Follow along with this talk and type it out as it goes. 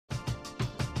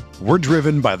We're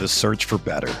driven by the search for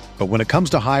better. But when it comes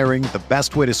to hiring, the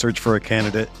best way to search for a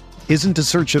candidate isn't to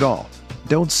search at all.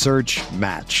 Don't search,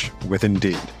 match with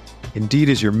Indeed. Indeed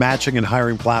is your matching and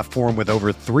hiring platform with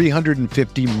over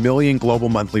 350 million global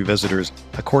monthly visitors,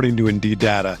 according to Indeed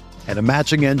data, and a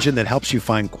matching engine that helps you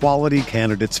find quality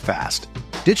candidates fast.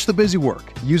 Ditch the busy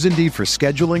work. Use Indeed for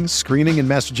scheduling, screening, and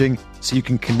messaging so you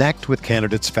can connect with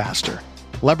candidates faster.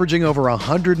 Leveraging over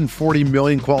 140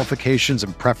 million qualifications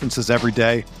and preferences every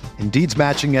day, Indeed's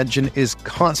matching engine is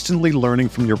constantly learning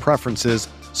from your preferences,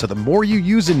 so the more you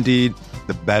use Indeed,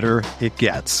 the better it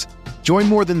gets. Join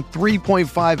more than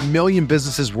 3.5 million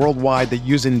businesses worldwide that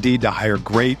use Indeed to hire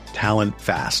great talent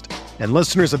fast. And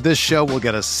listeners of this show will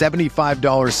get a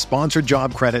 $75 sponsored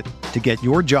job credit to get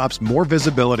your jobs more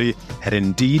visibility at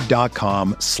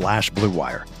Indeed.com/Blue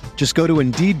Wire. Just go to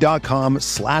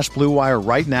Indeed.com/Blue Wire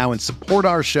right now and support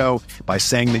our show by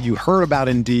saying that you heard about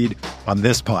Indeed on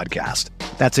this podcast.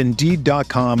 That's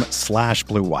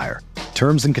Indeed.com/Blue Wire.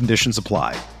 Terms and conditions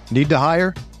apply. Need to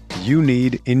hire? You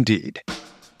need Indeed.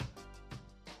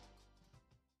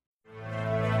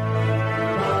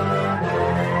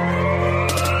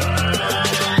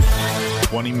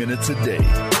 Minutes a day,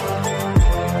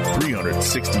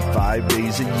 365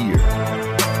 days a year.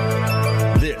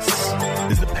 This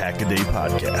is the Pack a Day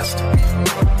Podcast.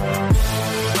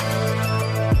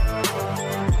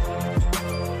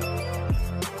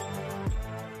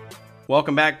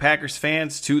 Welcome back, Packers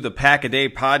fans, to the Pack a Day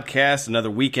Podcast.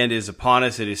 Another weekend is upon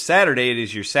us. It is Saturday. It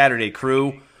is your Saturday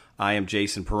crew. I am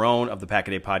Jason Perrone of the Pack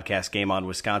a Day Podcast, Game On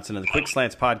Wisconsin, and the Quick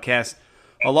Slants Podcast,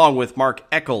 along with Mark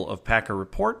Eckel of Packer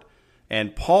Report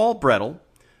and Paul Brettel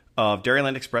of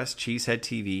Dairyland Express, Cheesehead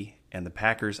TV, and the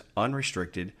Packers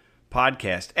Unrestricted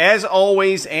Podcast. As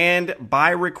always, and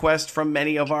by request from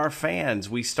many of our fans,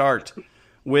 we start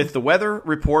with the weather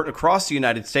report across the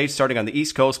United States, starting on the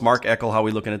East Coast. Mark Eckel, how are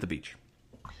we looking at the beach?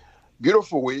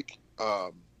 Beautiful week.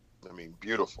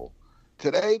 Beautiful.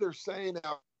 Today they're saying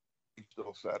out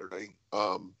still Saturday,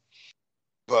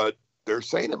 but they're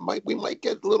saying we might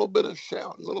get a little bit of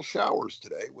little showers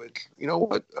today, which, you know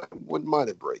what, I wouldn't mind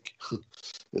a break.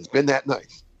 It's been that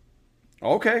nice.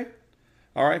 Okay.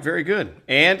 All right, very good.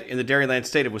 And in the Dairyland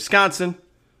state of Wisconsin,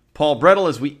 Paul Brettel,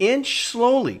 as we inch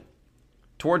slowly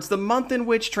towards the month in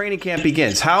which training camp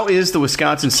begins, how is the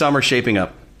Wisconsin summer shaping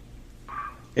up?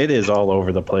 It is all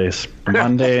over the place.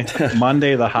 Monday,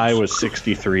 the high was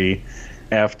 63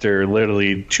 after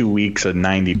literally 2 weeks of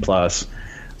 90 plus.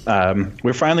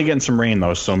 We're finally getting some rain,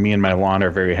 though, so me and my lawn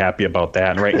are very happy about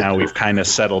that. And right now we've kind of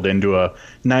settled into a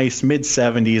nice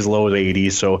mid-70s, low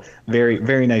 80s, so very,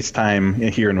 very nice time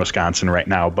here in Wisconsin right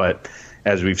now. But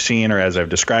as we've seen, or as I've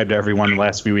described to everyone the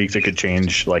last few weeks, it could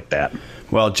change like that.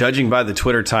 Well, judging by the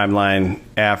Twitter timeline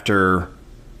after,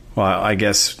 well, I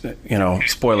guess,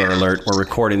 spoiler alert, we're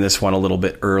recording this one a little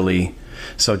bit early.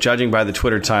 So judging by the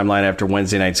Twitter timeline after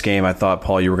Wednesday night's game, I thought,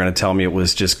 Paul, you were going to tell me it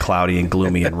was just cloudy and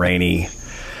gloomy and rainy.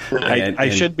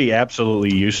 I should be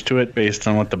absolutely used to it based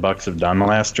on what the Bucs have done the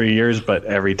last 3 years, but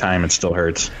every time it still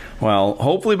hurts. Well,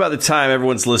 hopefully by the time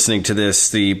everyone's listening to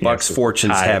this, the Bucs'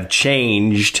 fortunes have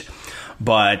changed.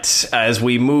 But as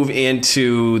we move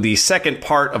into the second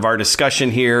part of our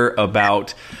discussion here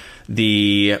about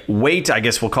the I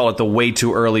guess we'll call it the way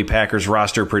too early Packers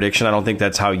roster prediction. I don't think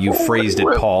that's how you phrased it,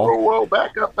 Paul. Whoa,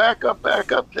 back up.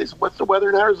 Jason, what's the weather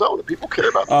in Arizona? People care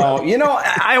about that. Oh,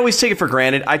 I always take it for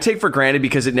granted. I take for granted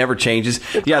because it never changes.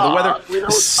 The weather.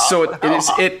 So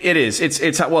it is.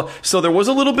 It's well. So there was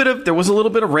a little bit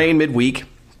of rain midweek.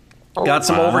 Got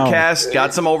some overcast.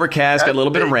 Got a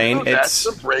little bit of rain. That's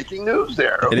some breaking news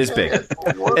there. Okay. It is big.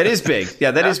 It is big.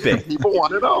 Yeah, that is big. People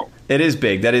want to know. It is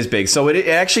big. That is big. So it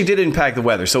actually did impact the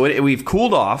weather. So we've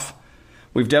cooled off.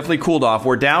 We've definitely cooled off.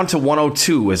 We're down to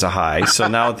 102 as a high. So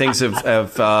now things have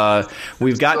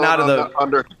we've gotten out of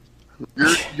the.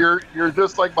 You're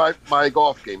just like my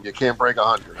golf game. You can't break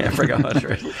 100. Can't break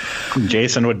 100.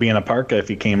 Jason would be in a parka if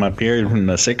he came up here in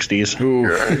the 60s.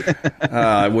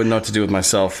 I wouldn't know what to do with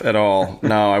myself at all.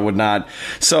 No, I would not.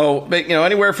 So,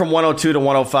 anywhere from 102 to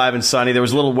 105 and sunny. There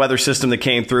was a little weather system that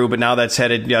came through, but now that's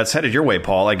headed. Yeah, it's headed your way,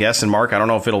 Paul, I guess. And Mark, I don't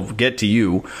know if it'll get to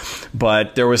you,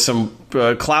 but there was some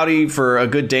cloudy for a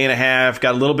good day and a half.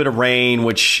 Got a little bit of rain,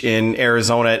 which in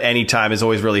Arizona at any time is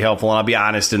always really helpful. And I'll be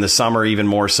honest, in the summer even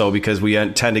more so because we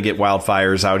tend to get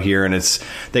wildfires out here, and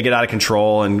they get out of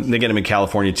control, and they get them in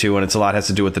California too. And a lot has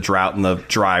to do with the drought and the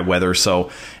dry weather. So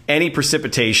any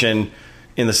precipitation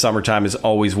in the summertime is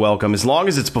always welcome, as long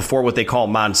as it's before what they call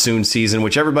monsoon season,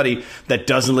 which everybody that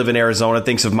doesn't live in Arizona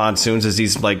thinks of monsoons as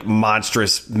these like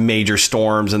monstrous major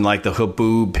storms and like the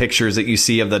haboob pictures that you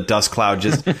see of the dust cloud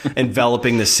just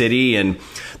enveloping the city. And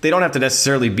they don't have to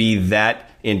necessarily be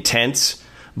that intense,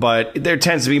 but there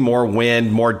tends to be more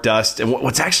wind, more dust. And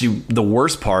what's actually the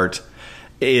worst part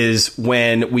is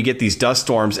when we get these dust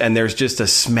storms and there's just a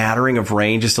smattering of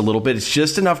rain, just a little bit. It's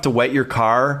just enough to wet your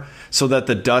car so that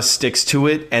the dust sticks to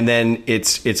it, and then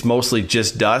it's mostly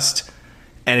just dust,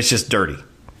 and it's just dirty.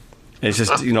 It's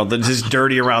just, just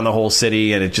dirty around the whole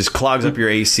city, and it just clogs up your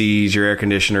ACs, your air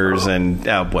conditioners, and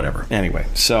whatever. Anyway,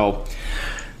 so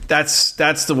that's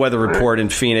the weather report in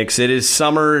Phoenix. It is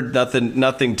summer,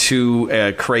 nothing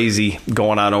too crazy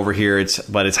going on over here.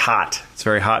 But it's hot. It's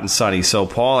very hot and sunny. So,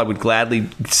 Paul, I would gladly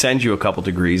send you a couple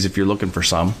degrees if you're looking for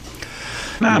some.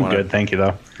 I'm good, thank you,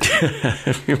 though.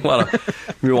 If you want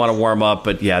to warm up,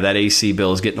 but yeah, that AC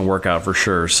bill is getting a workout for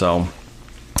sure. So.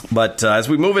 But as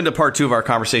we move into part two of our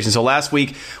conversation, so last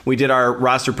week we did our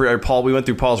roster. Paul, we went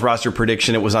through Paul's roster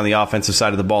prediction. It was on the offensive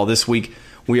side of the ball. This week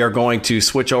we are going to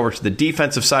switch over to the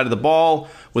defensive side of the ball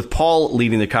with Paul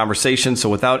leading the conversation. So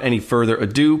without any further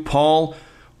ado, Paul,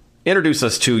 introduce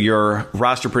us to your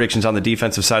roster predictions on the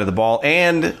defensive side of the ball,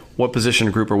 and what position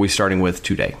group are we starting with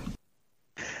today?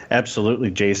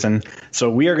 Absolutely, Jason. So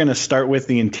we are going to start with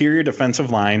the interior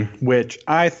defensive line, which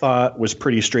I thought was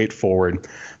pretty straightforward.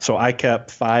 So I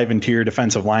kept 5 interior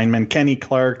defensive linemen, Kenny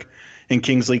Clark and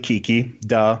Kingsley Keke.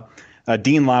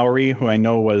 Dean Lowry, who I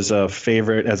know was a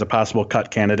favorite as a possible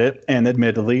cut candidate. And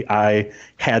admittedly, I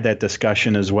had that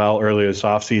discussion as well earlier this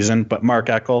offseason. But Mark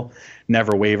Eckel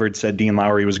never wavered, said Dean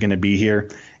Lowry was going to be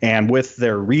here. And with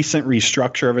their recent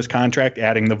restructure of his contract,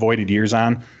 adding the voided years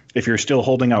on, if you're still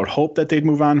holding out hope that they'd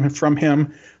move on from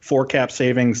him for cap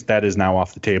savings, that is now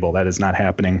off the table. That is not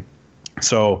happening.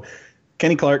 So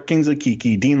Kenny Clark, Kingsley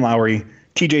Keke, Dean Lowry,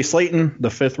 TJ Slayton, the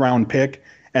 5th round pick,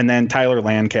 and then Tyler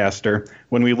Lancaster.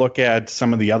 When we look at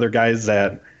some of the other guys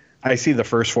that I see, the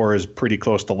first 4 is pretty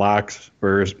close to locks,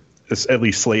 or at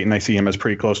least Slayton, I see him as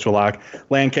pretty close to a lock.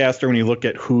 Lancaster, when you look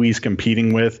at who he's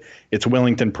competing with, it's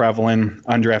Willington Prevalin,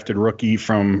 undrafted rookie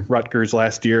from Rutgers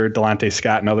last year, Delonte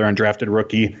Scott, another undrafted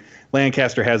rookie.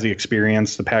 Lancaster has the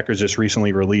experience. The Packers just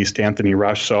recently released Anthony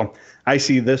Rush. So I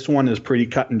see this one as pretty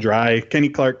cut and dry. Kenny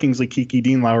Clark, Kingsley Keke,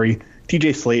 Dean Lowry,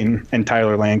 TJ Slayton, and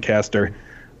Tyler Lancaster.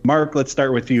 Mark, let's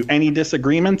start with you. Any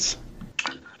disagreements?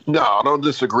 No, I don't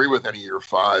disagree with any of your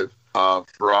 5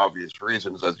 for obvious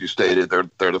reasons. As you stated,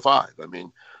 they're the 5. I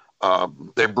mean,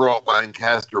 they brought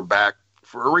Lancaster back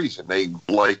for a reason. They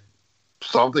like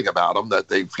something about him that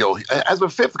they feel, as a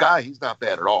 5th guy, he's not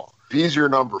bad at all. If he's your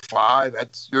number 5,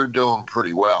 you're doing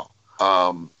pretty well.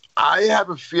 I have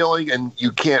a feeling, and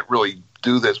you can't really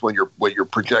do this when you're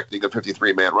projecting a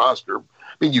 53-man roster. I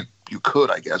mean, you could,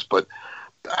 I guess, but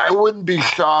I wouldn't be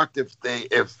shocked if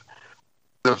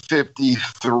the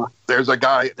 53, there's a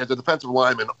defensive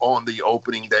lineman on the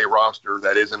opening day roster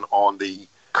that isn't on the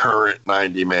current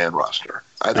 90-man roster.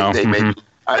 I think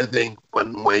I think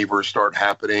when waivers start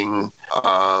happening,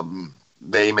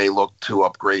 they may look to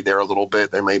upgrade there a little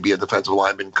bit. There may be a defensive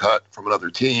lineman cut from another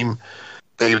team.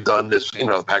 They've done this,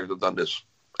 the Packers have done this.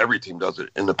 Every team does it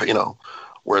in the,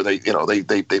 where they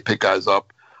pick guys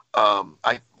up.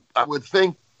 I would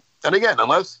think, and again,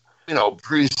 unless,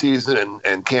 preseason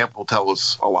and camp will tell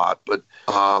us a lot, but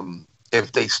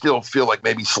if they still feel like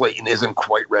maybe Slayton isn't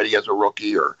quite ready as a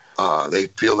rookie, or they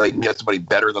feel they can get somebody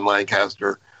better than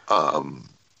Lancaster,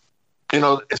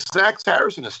 Snacks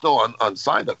Harrison is still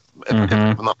unsigned, if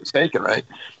I'm not mistaken, right?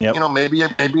 Yep.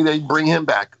 Maybe they bring him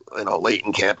back, late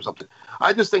in camp or something.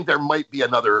 I just think there might be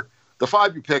the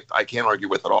 5 you picked, I can't argue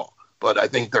with at all, but I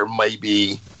think there might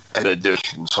be an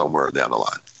addition somewhere down the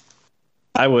line.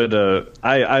 I would.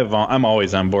 I'm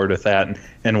always on board with that.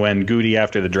 And when Goody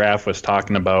after the draft was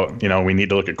talking about, we need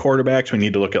to look at quarterbacks, we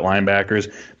need to look at linebackers,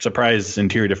 I'm surprised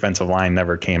interior defensive line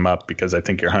never came up, because I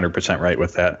think you're 100% right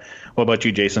with that. What about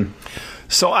you, Jason?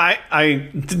 So I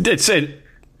did say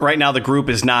right now the group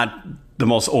is not the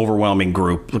most overwhelming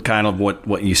group. Kind of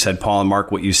what you said, Paul, and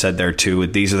Mark, what you said there too.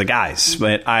 These are the guys,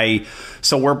 but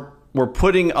we're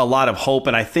putting a lot of hope,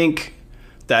 and I think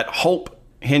that hope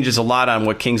hinges a lot on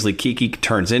what Kingsley Keke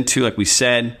turns into. Like we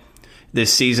said,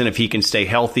 this season, if he can stay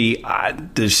healthy,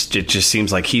 it just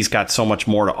seems like he's got so much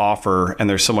more to offer, and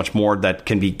there's so much more that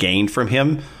can be gained from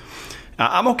him.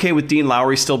 I'm okay with Dean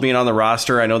Lowry still being on the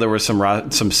roster. I know there was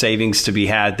some savings to be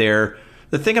had there.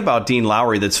 The thing about Dean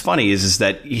Lowry that's funny is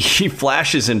that he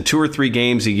flashes in 2 or 3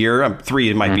 games a year. 3,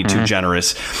 it might be too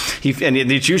generous. And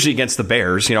it's usually against the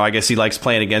Bears. I guess he likes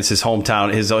playing against his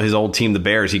hometown, his old team, the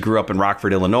Bears. He grew up in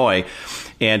Rockford, Illinois.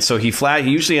 And so he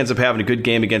usually ends up having a good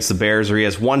game against the Bears, or he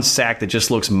has one sack that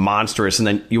just looks monstrous, and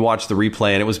then you watch the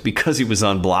replay and it was because he was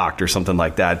unblocked or something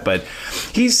like that. But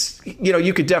he's,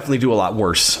 you could definitely do a lot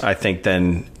worse, I think,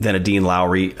 than a Dean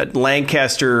Lowry.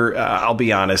 Lancaster, I'll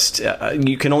be honest,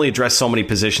 you can only address so many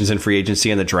positions in free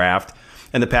agency and the draft,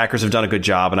 and the Packers have done a good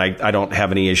job, and I don't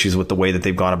have any issues with the way that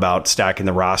they've gone about stacking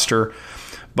the roster.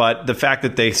 But the fact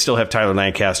that they still have Tyler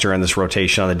Lancaster in this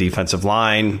rotation on the defensive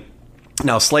line.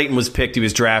 Now, Slayton was picked, he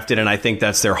was drafted, and I think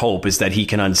that's their hope, is that he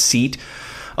can unseat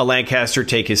a Lancaster,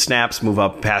 take his snaps, move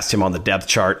up past him on the depth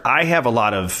chart. I have a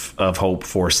lot of hope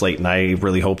for Slayton. I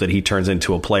really hope that he turns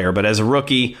into a player. But as a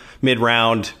rookie,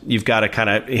 mid-round, you've got to kind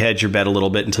of hedge your bet a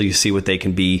little bit until you see what they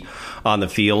can be on the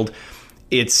field.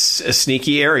 It's a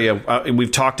sneaky area.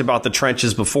 We've talked about the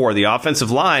trenches before. The offensive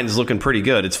line is looking pretty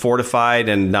good. It's fortified,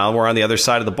 and now we're on the other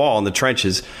side of the ball in the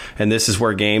trenches. And this is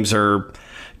where games are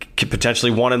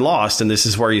potentially won and lost, and this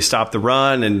is where you stop the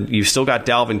run. And you've still got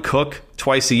Dalvin Cook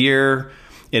twice a year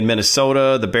in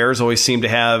Minnesota. The Bears always seem to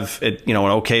have an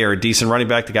okay or a decent running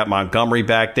back. They got Montgomery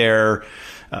back there.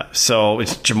 So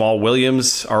it's Jamal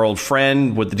Williams, our old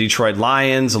friend with the Detroit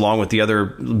Lions, along with the other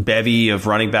bevy of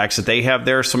running backs that they have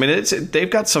there. So, I mean, they've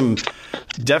got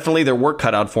definitely their work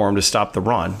cut out for them to stop the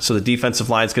run. So the defensive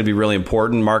line is going to be really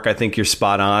important. Mark, I think you're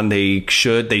spot on. They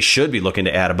should be looking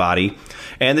to add a body.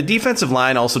 And the defensive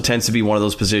line also tends to be one of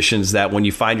those positions that when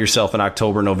you find yourself in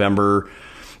October, November,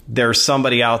 there's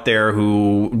somebody out there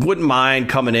who wouldn't mind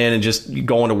coming in and just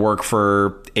going to work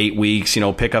for 8 weeks,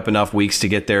 pick up enough weeks to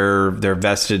get their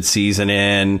vested season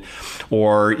in,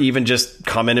 or even just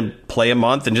come in and play a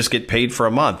month and just get paid for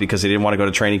a month because they didn't want to go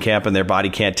to training camp and their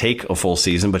body can't take a full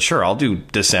season. But sure, I'll do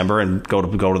December and go to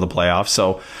the playoffs.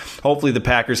 So hopefully the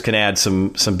Packers can add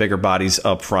some bigger bodies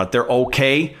up front. They're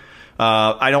okay.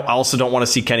 I also don't want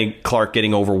to see Kenny Clark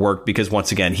getting overworked because,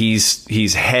 once again,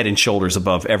 he's head and shoulders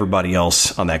above everybody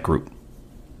else on that group.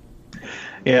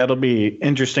 Yeah, it'll be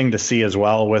interesting to see as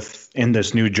well in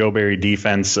this new Joe Barry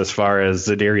defense as far as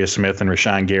Zadarius Smith and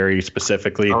Rashawn Gary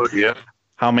specifically. Oh, yeah.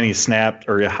 How many snapped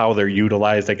or how they're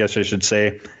utilized, I guess I should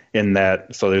say, in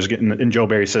that. So in Joe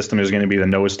Barry's system, there's going to be the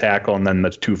nose tackle and then the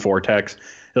 2-4 techs.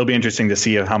 It'll be interesting to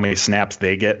see how many snaps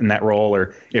they get in that role,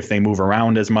 or if they move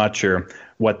around as much, or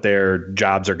what their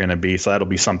jobs are going to be. So that'll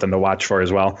be something to watch for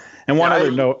as well. And one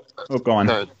other note. Oh, go on.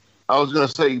 I was going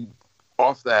to say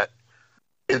off that,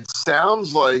 it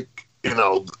sounds like,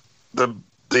 the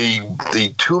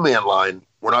 2-man line,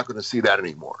 we're not going to see that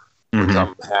anymore, which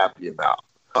I'm happy about.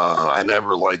 I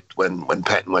never liked when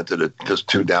Patton went to just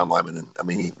 2 down linemen. And I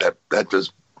mean, that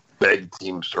just begged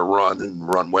teams to run and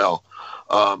run well.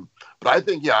 But I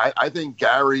think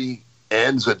Gary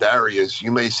and Zadarius,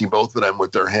 you may see both of them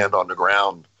with their hand on the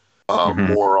ground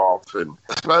more often.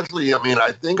 Especially,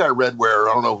 I think I read where,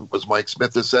 I don't know if it was Mike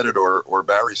Smith that said it or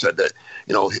Barry said that,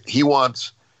 he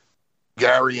wants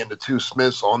Gary and the 2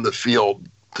 Smiths on the field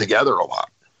together a lot.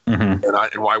 And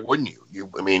why wouldn't you?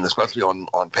 Especially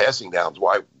on passing downs,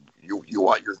 why you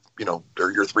want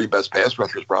they're your 3 best pass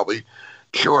rushers probably.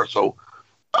 Sure. So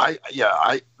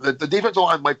the defensive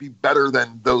line might be better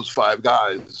than those 5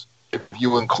 guys if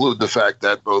you include the fact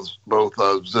that both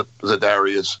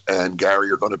Zadarius and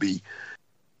Gary are going to be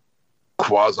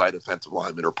quasi defensive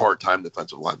linemen or part-time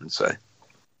defensive linemen, say.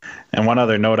 And one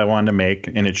other note I wanted to make,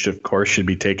 and it of course should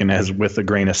be taken as with a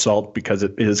grain of salt because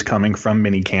it is coming from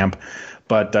minicamp,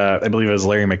 but I believe it was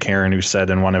Larry McCarron who said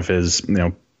in one of his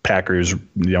Packers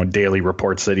daily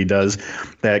reports that he does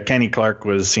that Kenny Clark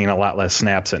was seeing a lot less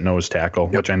snaps at nose tackle,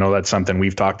 which I know that's something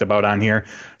we've talked about on here.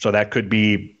 So that could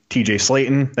be TJ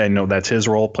Slayton. I know that's his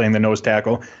role, playing the nose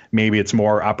tackle. Maybe it's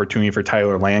more opportunity for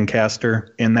Tyler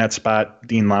Lancaster in that spot.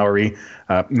 Dean Lowry,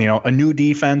 a new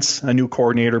defense, a new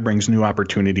coordinator brings new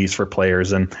opportunities for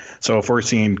players. And so if we're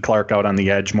seeing Clark out on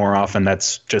the edge more often,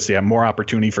 that's just more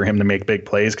opportunity for him to make big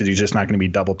plays because he's just not going to be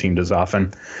double teamed as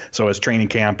often. So as training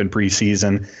camp and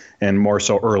preseason, and more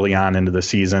so early on into the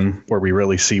season where we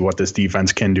really see what this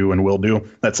defense can do and will do,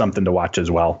 that's something to watch as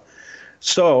well.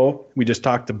 So we just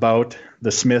talked about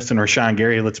the Smiths and Rashawn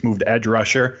Gary. Let's move to edge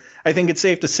rusher. I think it's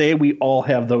safe to say we all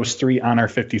have those 3 on our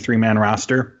 53-man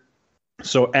roster.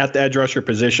 So at the edge rusher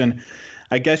position,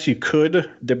 I guess you could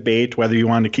debate whether you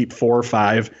want to keep 4 or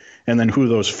 5 and then who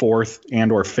those 4th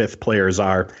and or 5th players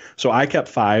are. So I kept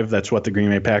 5. That's what the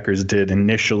Green Bay Packers did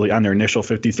initially on their initial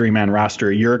 53-man roster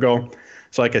a year ago.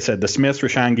 So like I said, the Smiths,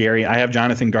 Rashawn Gary, I have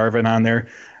Jonathan Garvin on there.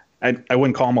 I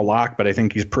wouldn't call him a lock, but I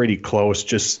think he's pretty close.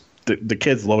 Just the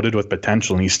kid's loaded with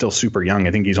potential, and he's still super young.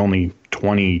 I think he's only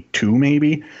 22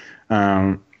 maybe.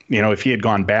 If he had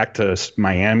gone back to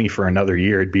Miami for another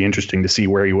year, it'd be interesting to see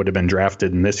where he would have been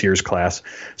drafted in this year's class.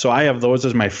 So I have those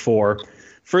as my 4.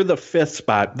 For the 5th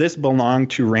spot, this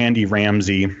belonged to Randy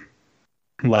Ramsey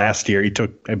last year. He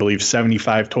took, I believe,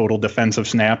 75 total defensive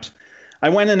snaps. I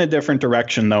went in a different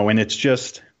direction, though, and it's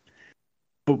just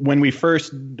when we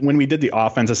did the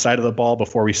offensive side of the ball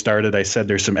before we started, I said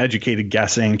there's some educated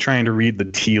guessing, trying to read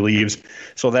the tea leaves.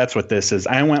 So that's what this is.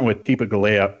 I went with Tipa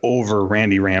Galeai over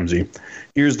Randy Ramsey.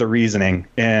 Here's the reasoning.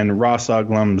 In Ross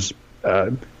Uglum's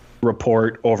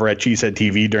report over at Cheesehead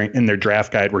TV in their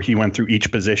draft guide, where he went through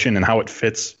each position and how it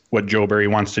fits what Joe Barry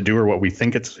wants to do or what we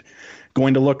think it's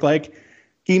going to look like,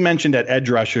 he mentioned at edge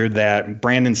rusher that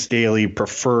Brandon Staley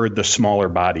preferred the smaller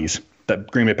bodies. The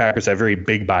Green Bay Packers have very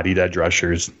big-bodied edge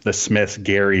rushers. The Smith,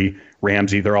 Gary,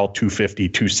 Ramsey, they're all 250,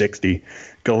 260.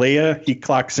 Galeai, he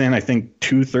clocks in, I think,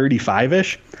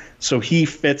 235-ish. So he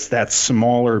fits that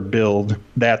smaller build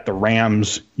that the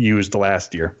Rams used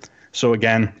last year. So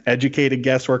again, educated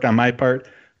guesswork on my part.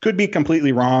 Could be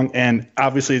completely wrong, and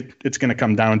obviously it's going to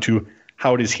come down to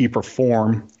how does he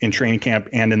perform in training camp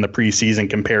and in the preseason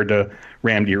compared to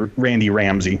Randy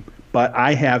Ramsey. But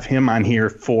I have him on here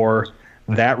for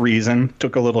that reason.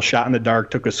 Took a little shot in the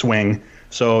dark, took a swing.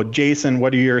 So, Jason,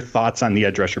 what are your thoughts on the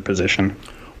edge rusher position?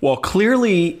 Well,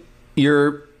 clearly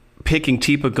you're picking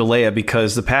Tipa Galeai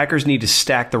because the Packers need to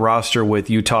stack the roster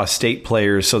with Utah State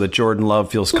players so that Jordan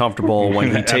Love feels comfortable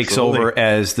when he takes over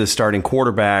as the starting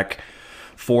quarterback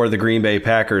for the Green Bay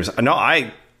Packers. No,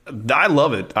 I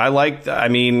love it. I like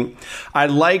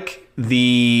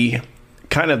the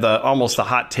kind of almost the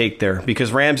hot take there,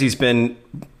 because Ramsey's been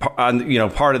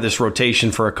part of this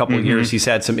rotation for a couple of years. He's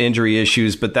had some injury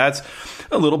issues, but that's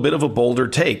a little bit of a bolder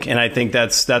take. And I think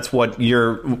that's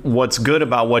what's good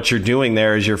about what you're doing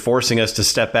there is you're forcing us to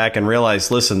step back and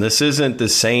realize, listen, this isn't the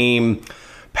same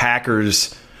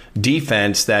Packers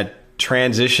defense that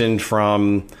transitioned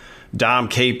from Dom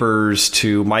Capers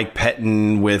to Mike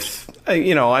Pettin with,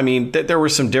 there were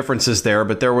some differences there,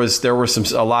 but there were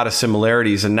a lot of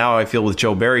similarities. And now I feel with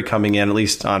Joe Barry coming in, at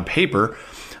least on paper,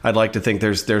 I'd like to think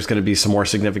there's going to be some more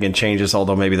significant changes,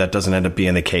 although maybe that doesn't end up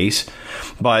being the case.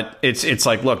 But it's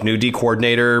like, look, new D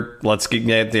coordinator,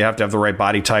 they have to have the right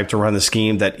body type to run the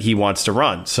scheme that he wants to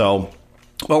run. So,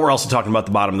 well, we're also talking about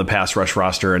the bottom of the pass rush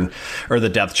roster or the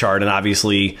depth chart. And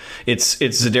obviously it's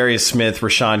Zadarius Smith,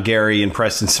 Rashawn Gary, and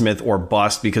Preston Smith or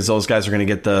bust, because those guys are going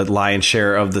to get the lion's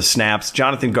share of the snaps.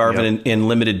 Jonathan Garvin in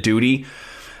limited duty.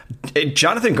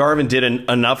 Jonathan Garvin did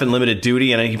enough in limited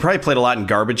duty, and he probably played a lot in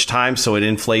garbage time, so it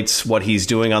inflates what he's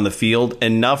doing on the field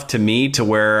enough to me to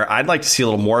where I'd like to see a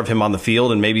little more of him on the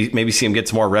field and maybe see him get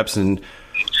some more reps in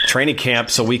training camp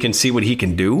so we can see what he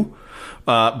can do.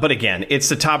 But again, it's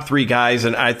the top three guys,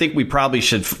 and I think we probably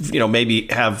should, maybe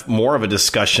have more of a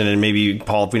discussion, and maybe,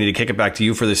 Paul, if we need to kick it back to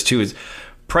you for this too, is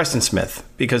Preston Smith.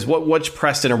 Because which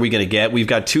Preston are we going to get? We've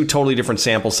got two totally different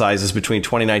sample sizes between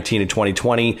 2019 and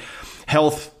 2020.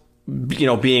 Health,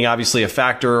 being obviously a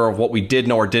factor of what we did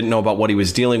know or didn't know about what he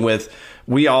was dealing with.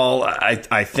 We all,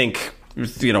 I think,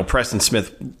 Preston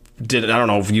Smith did. I don't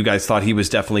know if you guys thought he was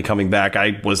definitely coming back.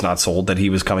 I was not sold that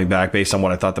he was coming back based on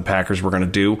what I thought the Packers were going to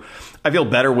do. I feel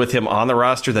better with him on the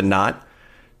roster than not,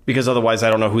 because otherwise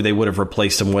I don't know who they would have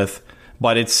replaced him with.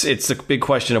 But it's a big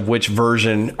question of which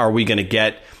version are we going to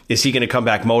get. Is he going to come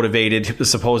back motivated?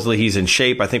 Supposedly he's in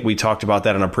shape. I think we talked about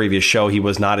that on a previous show. He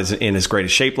was not in his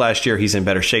greatest shape last year. He's in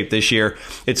better shape this year.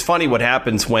 It's funny what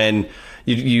happens when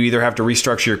you either have to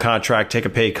restructure your contract, take a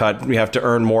pay cut, you have to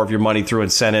earn more of your money through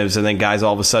incentives, and then guys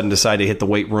all of a sudden decide to hit the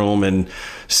weight room and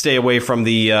stay away from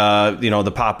the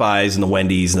the Popeyes and the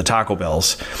Wendy's and the Taco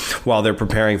Bells while they're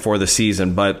preparing for the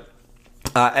season. But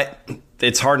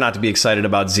it's hard not to be excited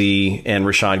about Z and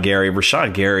Rashawn Gary.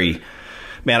 Rashawn Gary,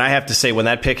 man, I have to say, when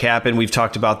that pick happened, we've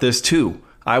talked about this too.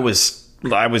 I was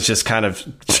just kind of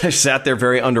sat there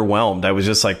very underwhelmed. I was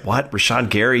just like, what? Rashawn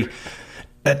Gary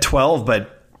at 12,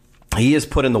 but he has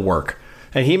put in the work.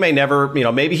 And he may never,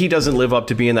 maybe he doesn't live up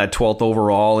to being that 12th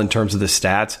overall in terms of the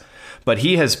stats, but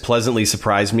he has pleasantly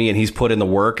surprised me, and he's put in the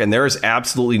work. And there is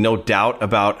absolutely no doubt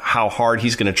about how hard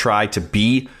he's going to try to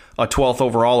be a 12th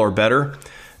overall or better.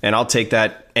 And I'll take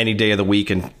that any day of the week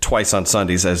and twice on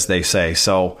Sundays, as they say.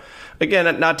 So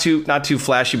again, not too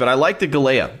flashy, but I like the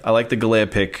Galeai. I like the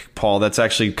Galeai pick, Paul. That's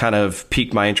actually kind of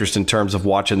piqued my interest in terms of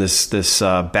watching this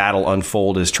battle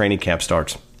unfold as training camp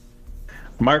starts.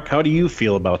 Mark, how do you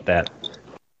feel about that?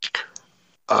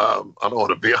 I don't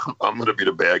want to be. I'm going to be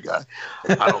the bad guy.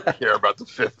 I don't care about the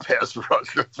fifth edge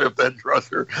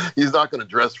rusher. He's not going to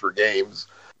dress for games.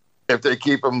 If they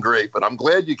keep him, great. But I'm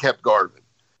glad you kept Garvin.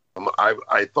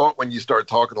 I thought when you started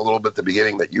talking a little bit at the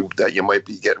beginning that you might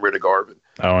be getting rid of Garvin.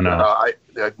 Oh no, I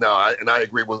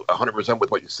agree with 100%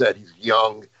 with what you said. He's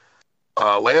young.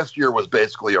 Last year was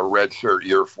basically a redshirt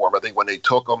year for him. I think when they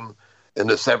took him, in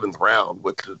the 7th round,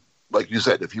 which, like you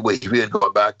said, if he had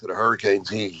gone back to the Hurricanes,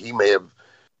 he may have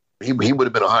he would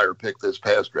have been a higher pick this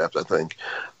past draft, I think.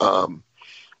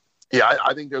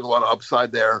 I think there's a lot of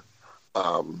upside there.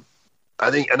 I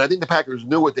think the Packers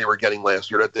knew what they were getting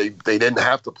last year, that they didn't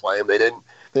have to play him.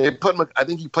 They put him. I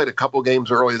think he played a couple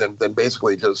games early, then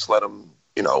basically just let him,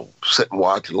 sit and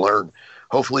watch and learn.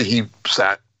 Hopefully he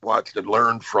sat, watched, and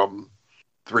learned from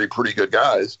 3 pretty good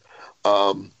guys.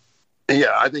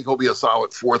 I think he'll be a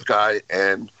solid 4th guy.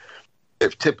 And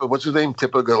if what's his name?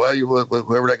 Tipa Galeai,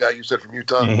 whoever that guy you said from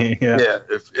Utah.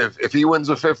 If he wins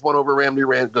the 5th one over Ramsey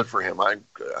Rand, good for him.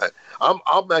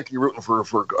 I'm actually rooting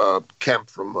for Kemp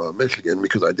from Michigan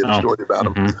because I did a story about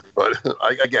him. But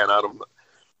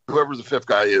whoever the 5th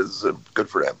guy is, good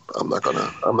for them. I'm not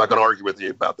gonna argue with you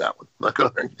about that one. I'm not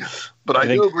gonna argue. But I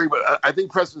do agree. But I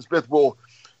think Preston Smith will.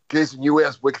 Jason, you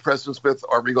asked which Preston Smith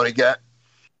are we going to get?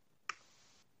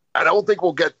 I don't think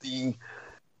we'll get the.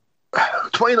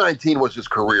 2019 was his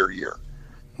career year.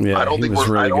 Yeah, I don't think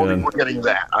we're getting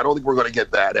that. I don't think we're going to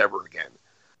get that ever again.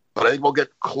 But I think we'll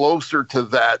get closer to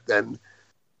that than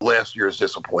last year's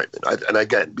disappointment. And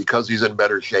again, because he's in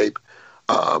better shape,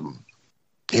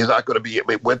 he's not going to be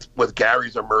with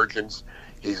Gary's emergence.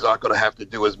 He's not going to have to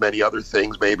do as many other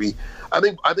things. Maybe I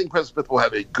think Preston Smith will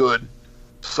have a good,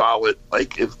 solid.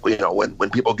 Like if when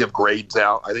people give grades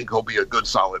out, I think he'll be a good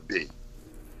solid B.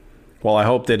 Well, I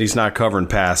hope that he's not covering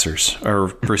passers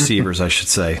or receivers, I should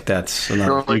say. That's he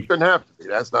shouldn't have to be.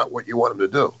 That's not what you want him to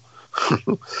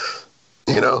do.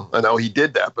 I know he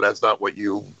did that, but that's not what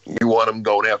you want him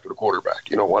going after the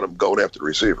quarterback. You don't want him going after the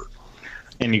receiver.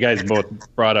 And you guys both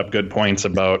brought up good points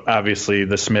about, obviously,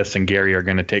 the Smiths and Gary are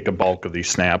going to take a bulk of these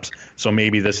snaps. So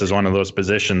maybe this is one of those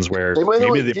positions where they might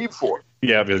only keep 4.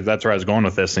 Yeah, that's where I was going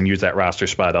with this, and use that roster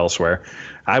spot elsewhere.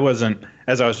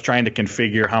 As I was trying to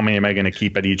configure how many am I going to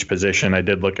keep at each position, I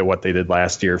did look at what they did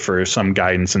last year for some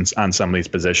guidance on some of these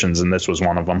positions, and this was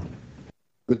one of them.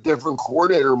 The different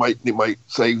coordinator might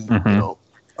say,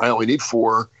 I only need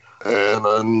 4, and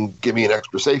then give me an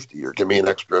extra safety or give me an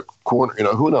extra corner.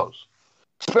 Who knows?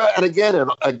 And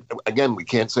again, we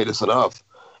can't say this enough.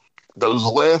 Those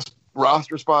last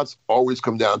roster spots always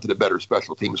come down to the better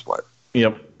special teams player.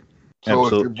 Yep. So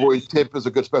Absolutely. if your boy Tip is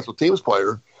a good special teams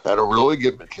player, that'll really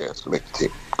give him a chance to make the team.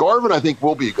 Garvin, I think,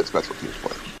 will be a good special teams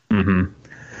player. Mm-hmm.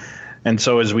 And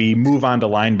so as we move on to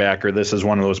linebacker, this is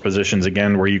one of those positions,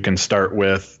 again, where you can start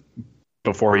with,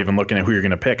 before even looking at who you're going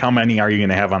to pick, how many are you going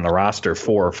to have on the roster,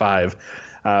 4 or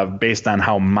 5? Based on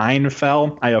how mine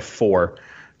fell, I have 4.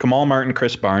 Kamal Martin,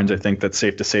 Chris Barnes, I think that's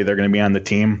safe to say they're going to be on the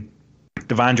team.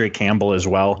 Devondre Campbell as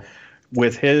well.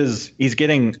 He's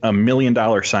getting $1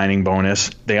 million signing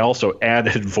bonus. They also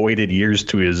added voided years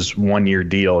to his 1-year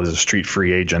deal as a street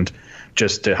free agent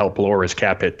just to help lower his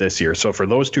cap hit this year. So for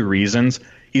those 2 reasons,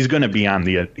 he's going to be on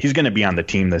the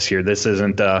team this year. This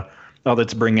isn't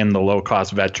let's bring in the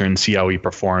low-cost veteran, see how he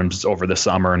performs over the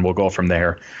summer, and we'll go from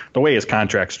there. The way his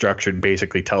contract's structured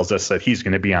basically tells us that he's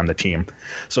going to be on the team.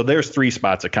 So there's 3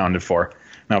 spots accounted for.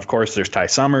 Now, of course, there's Ty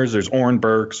Summers, there's Oren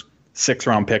Burks,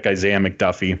 6th-round pick Isaiah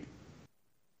McDuffie.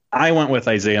 I went with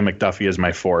Isaiah McDuffie as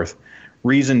my 4th.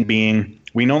 Reason being,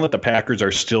 we know that the Packers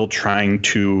are still trying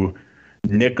to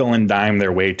nickel and dime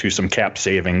their way to some cap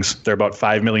savings. They're about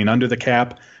 $5 million under the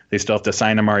cap. They still have to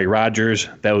sign Amari Rodgers.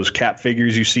 Those cap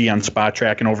figures you see on Spot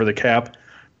Track and Over the Cap,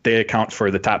 they account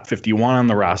for the top 51 on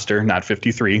the roster, not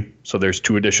 53. So there's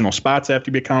 2 additional spots that have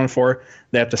to be accounted for.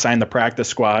 They have to sign the practice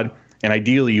squad. And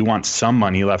ideally, you want some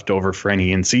money left over for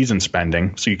any in-season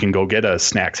spending so you can go get a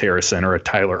Snacks Harrison or a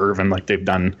Tyler Ervin like they've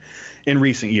done in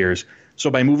recent years. So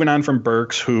by moving on from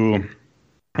Burks, who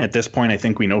at this point I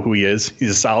think we know who he is.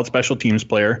 He's a solid special teams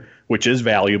player, which is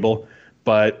valuable.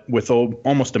 But with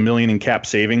almost $1 million in cap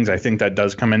savings, I think that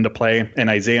does come into play. And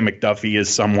Isaiah McDuffie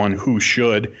is someone who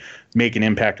should make an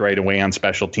impact right away on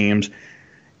special teams.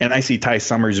 And I see Ty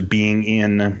Summers being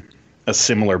in a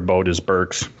similar boat as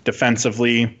Burks.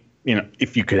 Defensively,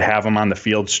 if you could have him on the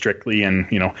field strictly in,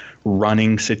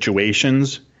 running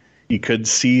situations, you could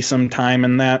see some time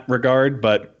in that regard.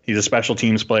 But he's a special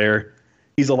teams player.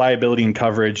 He's a liability in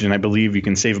coverage, and I believe you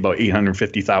can save about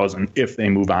 $850,000 if they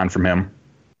move on from him.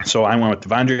 So I went with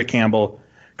Devondre Campbell,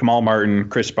 Kamal Martin,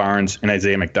 Chris Barnes, and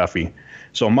Isaiah McDuffie.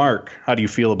 So, Mark, how do you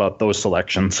feel about those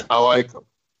selections? I like them.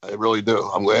 I really do.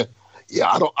 I'm glad. Yeah,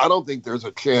 I don't think there's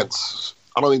a chance.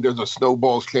 I don't think there's a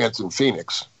snowball's chance in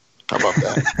Phoenix. How about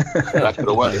that? Back to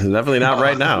the way. Definitely not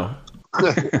right now.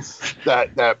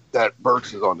 that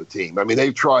Burks is on the team. I mean,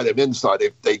 they've tried him inside.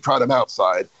 They tried him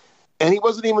outside. And he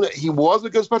was a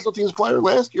good special teams player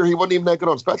last year. He wasn't even that good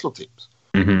on special teams.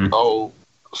 Mm-hmm. So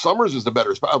Summers is the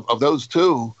better of those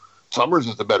 2. Summers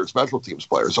is the better special teams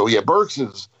player. So yeah, Burks.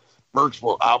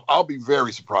 Well, I'll be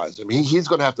very surprised. I mean, he's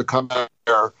going to have to come out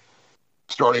there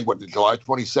starting July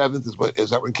 27th is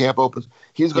that when camp opens?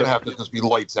 He's going to have to just be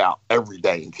lights out every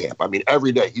day in camp. I mean,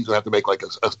 every day he's going to have to make like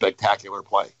a spectacular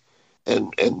play,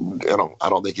 and I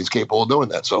don't think he's capable of doing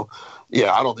that. So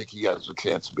yeah, I don't think he has a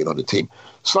chance of being on the team.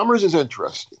 Summers is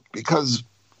interesting because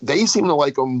they seem to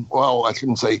like him. Well, I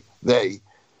shouldn't say they.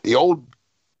 The old.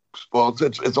 Well,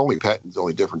 it's only Patton's the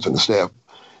only difference in the staff.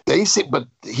 But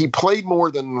he played more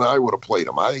than I would have played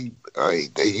him. I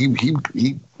don't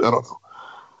know.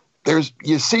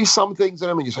 You see some things in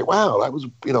him and you say, wow, that was,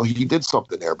 he did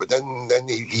something there. But then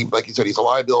he like you said, he's a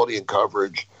liability in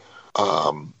coverage.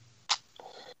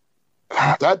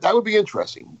 That would be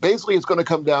interesting. Basically, it's going to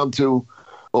come down to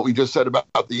what we just said about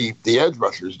the edge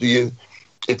rushers.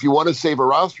 If you want to save a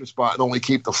roster spot and only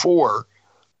keep the 4,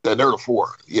 then they're the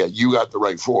 4. Yeah, you got the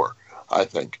right 4, I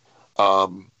think.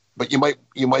 But you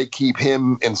might keep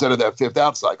him instead of that 5th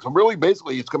outside. So really,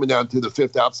 basically, it's coming down to the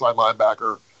 5th outside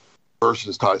linebacker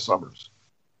versus Ty Summers.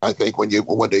 I think when you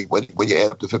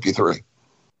add up to 53.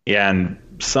 Yeah, and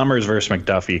Summers versus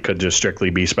McDuffie could just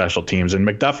strictly be special teams. And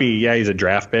McDuffie, yeah, he's a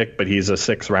draft pick, but he's a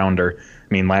 6th rounder.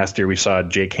 I mean, last year we saw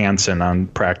Jake Hansen on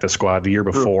practice squad, the year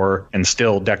before, and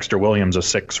still Dexter Williams, a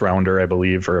 6th rounder, I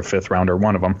believe, or a 5th rounder,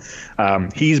 one of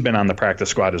them. He's been on the practice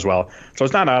squad as well. So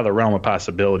it's not out of the realm of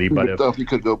possibility. But McDuffie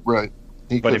could go, right.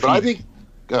 I think,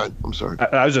 God, I'm sorry.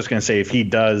 I was just going to say, if he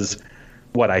does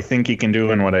what I think he can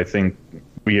do and what I think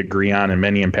we agree on and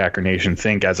many in Packer Nation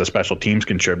think as a special teams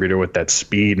contributor with that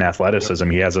speed and athleticism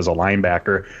he has as a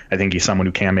linebacker, I think he's someone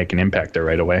who can make an impact there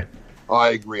right away.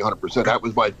 I agree 100%. That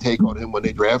was my take on him when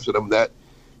they drafted him, that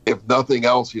if nothing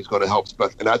else, he's going to help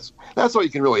special. And that's all you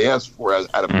can really ask for out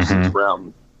of a 6th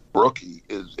round rookie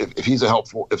is if he's a help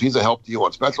to you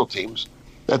on special teams,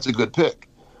 that's a good pick.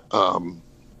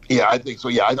 Yeah, I think so.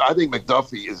 Yeah, I think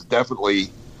McDuffie is definitely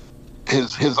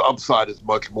his upside is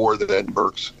much more than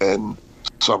Burks and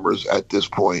Summers at this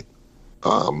point.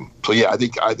 So yeah, I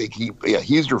think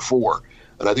he's your 4,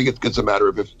 and I think it's a matter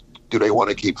of do they want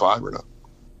to keep 5 or not.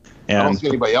 And I don't see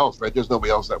anybody else, right? There's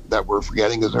nobody else that we're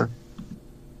forgetting, is there?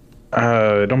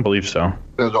 I don't believe so.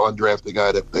 There's no undrafted guy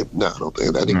I don't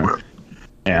think that anywhere.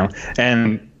 Yeah,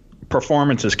 and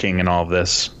performance is king in all of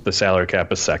this. The salary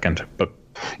cap is second, but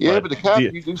the cap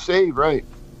you do save, right?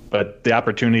 But the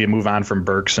opportunity to move on from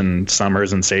Burks and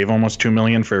Summers and save almost $2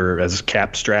 million for as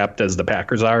cap strapped as the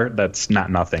Packers are, that's not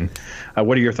nothing.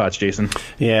 What are your thoughts, Jason?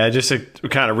 Yeah, just to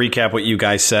kind of recap what you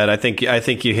guys said, I think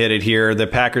you hit it here. The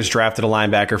Packers drafted a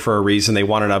linebacker for a reason. They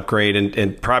wanted an upgrade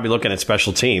and probably looking at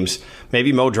special teams.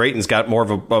 Maybe Mo Drayton's got more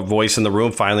of a voice in the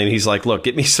room finally, and he's like, look,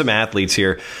 get me some athletes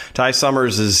here. Ty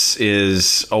Summers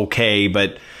is okay,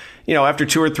 but after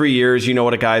 2 or 3 years, you know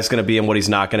what a guy's going to be and what he's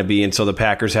not going to be. And so the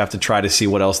Packers have to try to see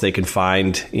what else they can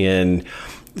find in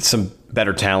some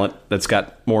better talent that's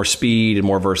got more speed and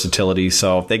more versatility.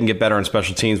 So if they can get better on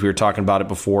special teams, we were talking about it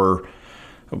before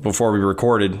we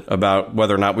recorded about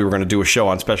whether or not we were going to do a show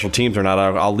on special teams or not.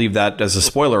 I'll leave that as a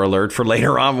spoiler alert for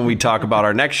later on when we talk about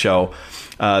our next show.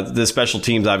 The special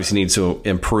teams obviously needs to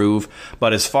improve.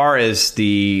 But as far as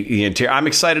the interior, I'm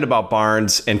excited about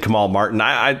Barnes and Kamal Martin.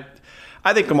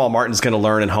 I think Kamal Martin's going to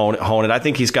learn and hone it. I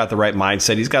think he's got the right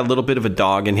mindset. He's got a little bit of a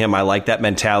dog in him. I like that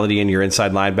mentality in your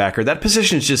inside linebacker. That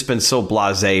position's just been so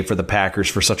blasé for the Packers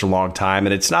for such a long time.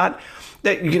 And it's not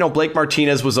that, Blake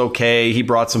Martinez was okay. He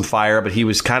brought some fire, but he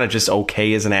was kind of just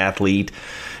okay as an athlete.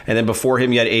 And then before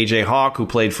him, you had A.J. Hawk, who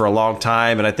played for a long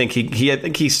time. And I think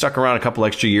he stuck around a couple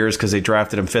extra years because they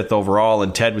drafted him 5th overall,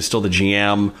 and Ted was still the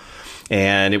GM.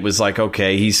 And it was like,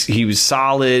 okay, he was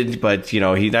solid, but, he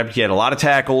had a lot of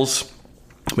tackles.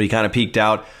 But he kind of peaked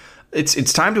out.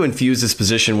 It's time to infuse this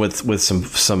position with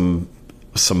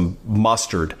some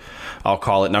mustard, I'll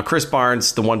call it. Now, Chris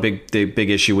Barnes, the one big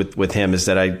issue with him is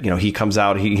that he comes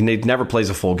out, he never plays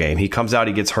a full game. He comes out,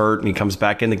 he gets hurt, and he comes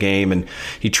back in the game, and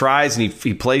he tries and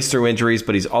he plays through injuries,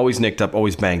 but he's always nicked up,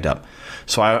 always banged up.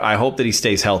 So I hope that he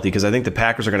stays healthy because I think the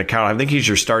Packers are going to count. I think he's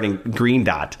your starting green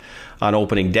dot on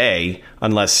opening day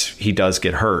unless he does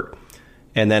get hurt.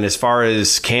 And then as far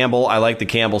as Campbell, I like the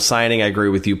Campbell signing. I agree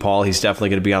with you, Paul. He's definitely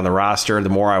going to be on the roster. The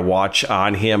more I watch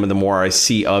on him and the more I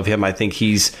see of him, I think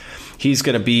he's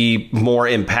going to be more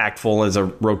impactful as a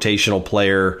rotational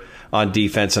player on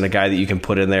defense and a guy that you can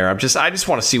put in there. I just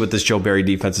want to see what this Joe Barry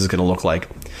defense is going to look like.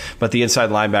 But the inside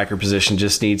linebacker position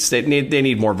just they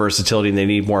need more versatility and they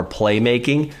need more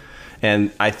playmaking.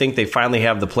 And I think they finally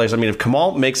have the players. I mean, if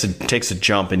Kamal takes a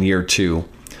jump in year 2,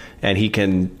 and he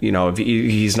can, if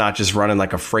he's not just running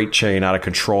like a freight train out of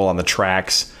control on the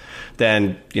tracks,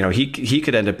 then, he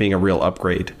could end up being a real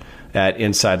upgrade at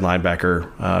inside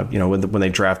linebacker. When they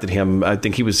drafted him, I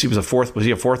think he was a fourth. Was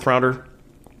he a fourth rounder?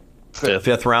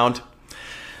 Fifth round.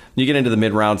 You get into the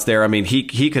mid rounds there. I mean,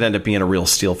 he could end up being a real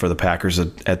steal for the Packers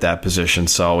at that position.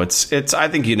 So it's. I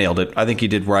think you nailed it. I think you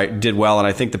did well, and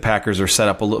I think the Packers are set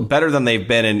up a little better than they've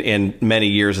been in many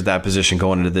years at that position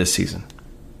going into this season.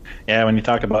 Yeah, when you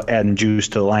talk about adding juice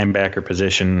to the linebacker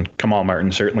position, Kamal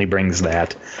Martin certainly brings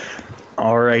that.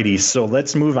 Alrighty, so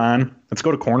let's move on. Let's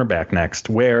go to cornerback next,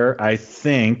 where I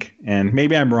think, and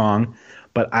maybe I'm wrong,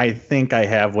 but I think I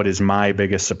have what is my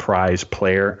biggest surprise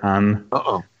player on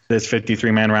this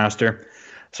 53-man roster.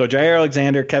 So Jaire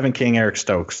Alexander, Kevin King, Eric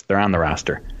Stokes, they're on the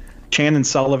roster. Chandon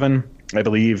Sullivan, I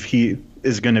believe he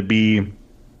is going to be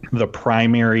the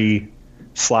primary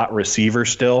slot receiver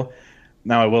still.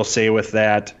 Now, I will say with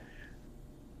that,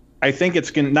 I think it's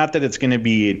going not that it's going to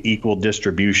be an equal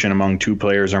distribution among two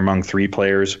players or among three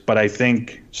players, but I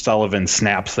think Sullivan's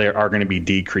snaps there are going to be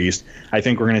decreased. I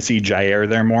think we're going to see Jaire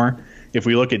there more. If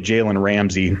we look at Jalen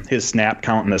Ramsey, his snap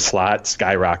count in the slot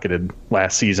skyrocketed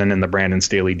last season in the Brandon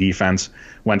Staley defense.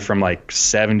 Went from like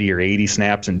 70 or 80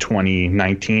 snaps in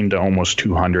 2019 to almost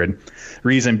 200.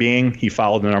 Reason being, he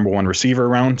followed the number one receiver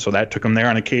around, so that took him there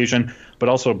on occasion. But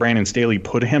also Brandon Staley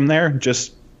put him there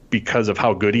just because of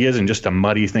how good he is and just to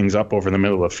muddy things up over the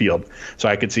middle of the field. So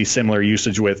I could see similar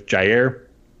usage with Jaire.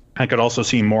 I could also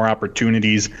see more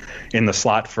opportunities in the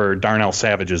slot for Darnell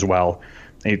Savage as well.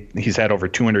 He's had over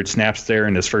 200 snaps there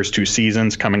in his first two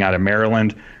seasons coming out of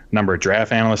Maryland. A number of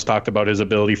draft analysts talked about his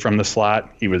ability from the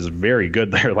slot. He was very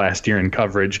good there last year in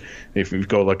coverage, if you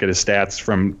go look at his stats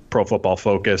from Pro Football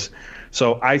Focus.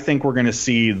 So I think we're going to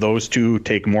see those two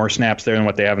take more snaps there than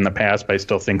what they have in the past, but I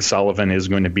still think Sullivan is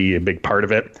going to be a big part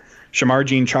of it. Shamar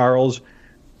Jean-Charles,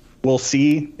 we'll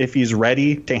see if he's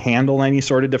ready to handle any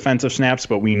sort of defensive snaps,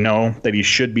 but we know that he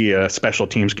should be a special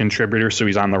teams contributor, so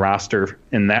he's on the roster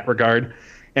in that regard.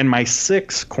 And my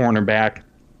sixth cornerback,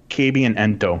 Kabion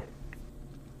Ento.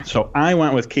 So I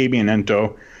went with Kabion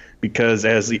Ento because,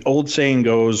 as the old saying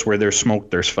goes, where there's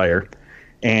smoke, there's fire.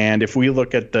 And if we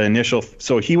look at the initial,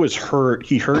 so he was hurt.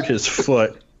 He hurt his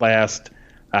foot last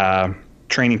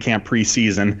training camp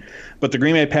preseason, but the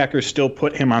Green Bay Packers still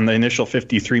put him on the initial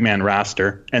 53-man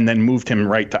roster and then moved him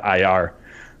right to IR.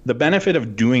 The benefit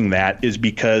of doing that is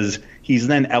because he's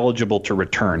then eligible to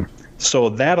return. So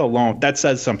that alone, that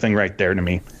says something right there to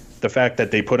me. The fact that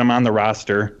they put him on the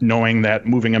roster, knowing that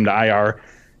moving him to IR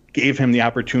gave him the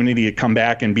opportunity to come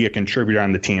back and be a contributor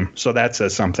on the team. So that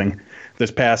says something. This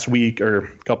past week, or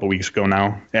a couple weeks ago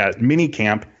now, at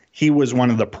minicamp, he was one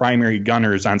of the primary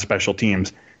gunners on special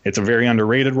teams. It's a very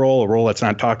underrated role, a role that's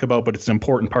not talked about, but it's an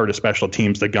important part of special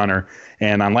teams, the gunner.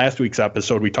 And on last week's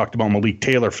episode, we talked about Malik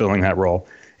Taylor filling that role,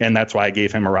 and that's why I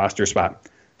gave him a roster spot.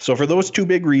 So for those two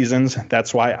big reasons,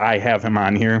 that's why I have him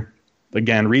on here.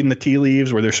 Again, reading the tea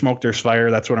leaves, where there's smoke, there's fire.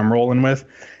 That's what I'm rolling with.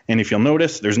 And if you'll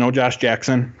notice, there's no Josh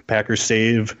Jackson. Packers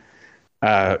save,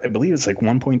 I believe it's like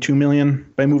 $1.2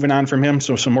 million by moving on from him,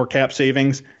 so some more cap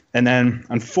savings. And then,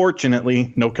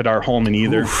 unfortunately, no Kadar Holman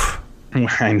either. Oof.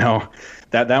 I know.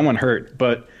 That one hurt.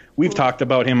 But we've talked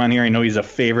about him on here. I know he's a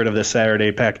favorite of the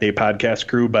Saturday Pack Day podcast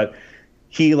crew, but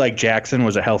he, like Jackson,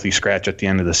 was a healthy scratch at the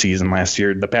end of the season last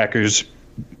year. The Packers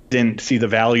didn't see the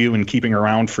value in keeping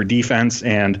around for defense,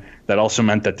 and that also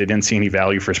meant that they didn't see any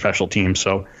value for special teams.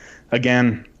 So,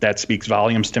 again, that speaks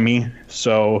volumes to me.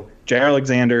 So, Jaire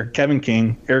Alexander, Kevin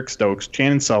King, Eric Stokes,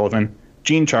 Chandon Sullivan,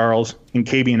 Jean-Charles, and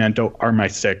Kabion Ento are my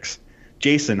six.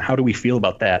 Jason, how do we feel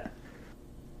about that?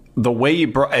 The way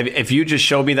you if you just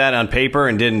showed me that on paper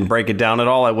and didn't break it down at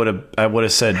all, I would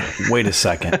have said, wait a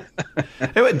second.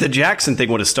 The Jackson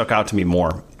thing would have stuck out to me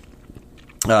more.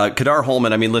 Kadar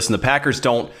Holman, I mean, listen, the Packers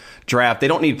don't draft. They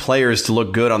don't need players to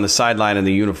look good on the sideline in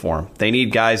the uniform. They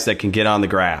need guys that can get on the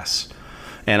grass.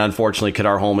 And unfortunately,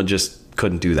 Kadar Holman just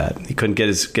couldn't do that. He couldn't get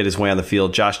his way on the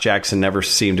field. Josh Jackson never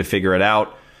seemed to figure it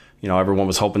out. You know, everyone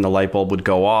was hoping the light bulb would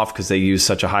go off because they used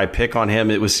such a high pick on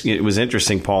him. It was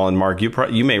interesting, Paul and Mark.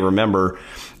 You may remember.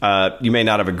 You may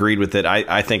not have agreed with it.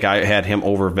 I think I had him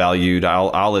overvalued.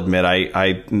 I'll admit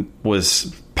I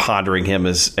was pondering him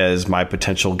as my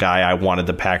potential guy I wanted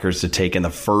the Packers to take in the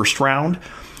first round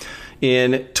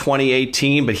in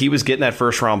 2018, but he was getting that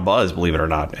first round buzz, believe it or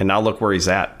not. And now look where he's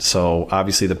at. So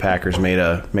obviously the Packers made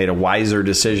a wiser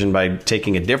decision by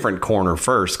taking a different corner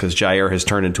first because Jaire has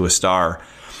turned into a star.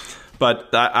 But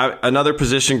another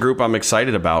position group I'm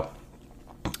excited about,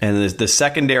 and the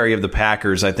secondary of the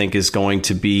Packers, I think, is going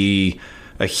to be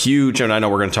a huge, and I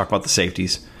know we're going to talk about the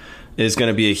safeties, is going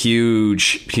to be a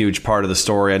huge part of the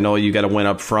story. I know you got to win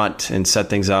up front and set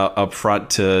things up front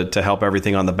to help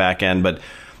everything on the back end, but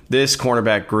this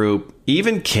cornerback group,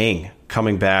 even King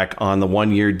coming back on the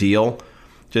 1-year deal.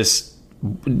 Just,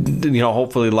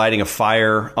 hopefully lighting a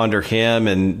fire under him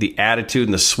and the attitude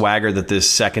and the swagger that this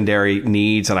secondary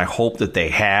needs, and I hope that they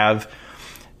have,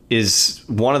 is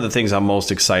one of the things I'm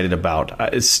most excited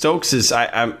about. Stokes is,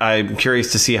 I'm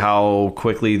curious to see how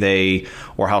quickly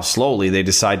or how slowly they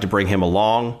decide to bring him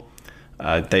along.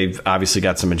 They've obviously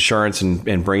got some insurance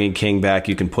and bringing King back.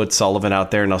 You can put Sullivan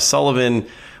out there. Now, Sullivan,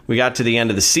 we got to the end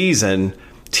of the season,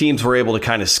 teams were able to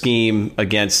kind of scheme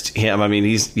against him. I mean,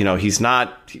 he was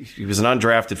an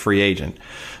undrafted free agent.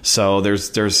 So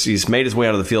he's made his way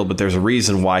out of the field, but there's a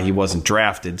reason why he wasn't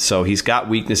drafted. So he's got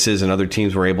weaknesses, and other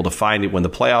teams were able to find it when the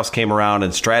playoffs came around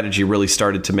and strategy really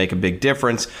started to make a big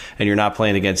difference. And you're not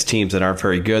playing against teams that aren't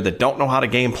very good, that don't know how to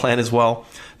game plan as well.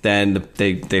 Then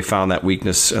they found that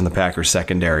weakness in the Packers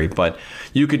secondary. But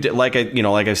you could, like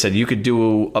I said, you could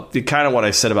do kind of what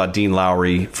I said about Dean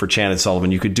Lowry for Chandon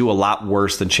Sullivan. You could do a lot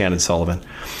worse than Chandon Sullivan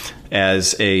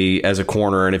as a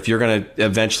corner. And if you're going to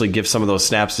eventually give some of those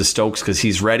snaps to Stokes because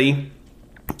he's ready,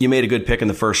 you made a good pick in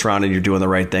the first round, and you're doing the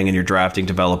right thing, and you're drafting,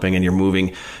 developing, and you're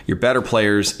moving your better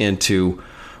players into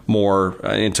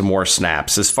more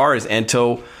snaps. As far as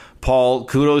Ento, Paul,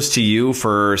 kudos to you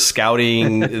for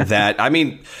scouting that. I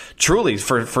mean, truly,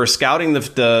 for scouting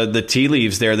the tea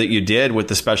leaves there that you did with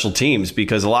the special teams,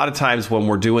 because a lot of times when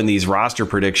we're doing these roster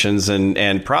predictions,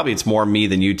 and probably it's more me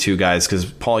than you two guys, because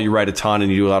Paul, you write a ton and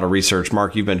you do a lot of research.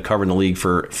 Mark, you've been covering the league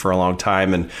for a long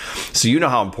time, and so you know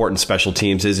how important special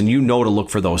teams is, and you know to look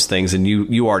for those things, and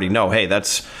you already know, hey,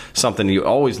 that's something you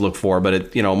always look for.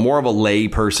 But more of a lay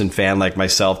person fan like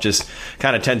myself just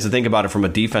kind of tends to think about it from a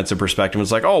defensive perspective.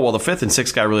 It's like, oh, well, the 5th and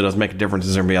 6th guy really doesn't make a difference.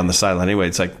 They're going to be on the sideline anyway.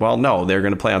 It's like, well, no, they're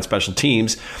going to play on special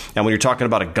teams. And when you're talking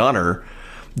about a gunner,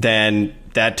 then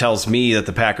that tells me that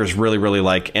the Packers really, really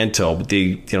like Ento. But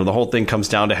the whole thing comes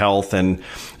down to health, and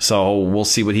so we'll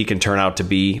see what he can turn out to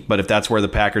be. But if that's where the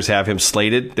Packers have him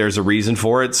slated, there's a reason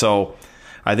for it. So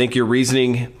I think your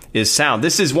reasoning is sound.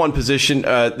 This is one position,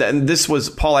 and this was,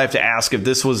 Paul, I have to ask if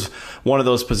this was one of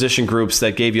those position groups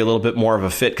that gave you a little bit more of a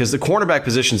fit, because the cornerback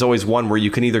position is always one where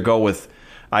you can either go with,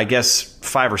 I guess,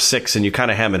 5 or 6, and you kind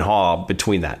of hem and haw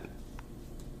between that.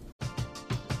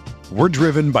 We're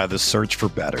driven by the search for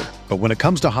better. But when it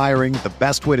comes to hiring, the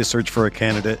best way to search for a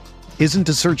candidate isn't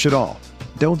to search at all.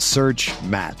 Don't search,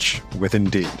 match with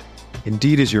Indeed.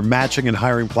 Indeed is your matching and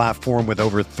hiring platform with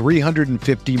over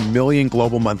 350 million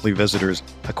global monthly visitors,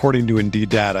 according to Indeed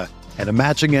data, and a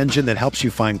matching engine that helps you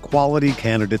find quality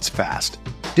candidates fast.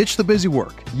 Ditch the busy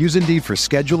work. Use Indeed for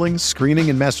scheduling, screening,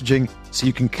 and messaging so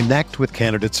you can connect with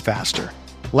candidates faster.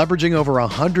 Leveraging over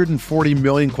 140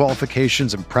 million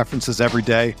qualifications and preferences every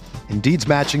day, Indeed's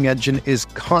matching engine is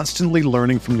constantly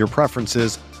learning from your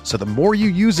preferences, so the more you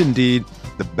use Indeed,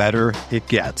 the better it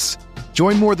gets.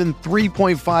 Join more than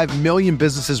 3.5 million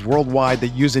businesses worldwide that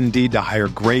use Indeed to hire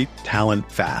great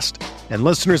talent fast. And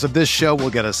listeners of this show will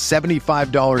get a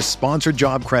 $75 sponsored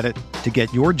job credit to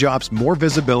get your jobs more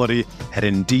visibility at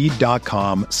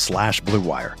Indeed.com/Blue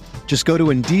Wire. Just go to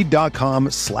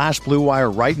Indeed.com/Blue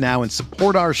Wire right now and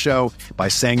support our show by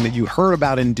saying that you heard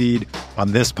about Indeed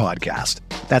on this podcast.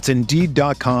 That's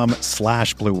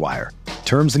Indeed.com/Blue Wire.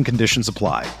 Terms and conditions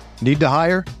apply. Need to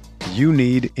hire? You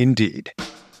need Indeed.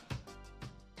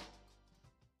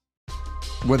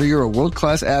 Whether you're a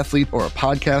world-class athlete or a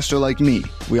podcaster like me,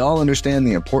 we all understand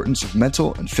the importance of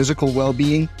mental and physical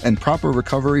well-being and proper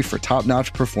recovery for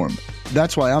top-notch performance.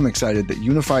 That's why I'm excited that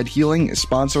Unified Healing is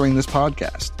sponsoring this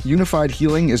podcast. Unified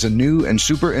Healing is a new and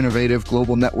super innovative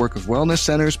global network of wellness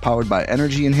centers powered by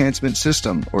Energy Enhancement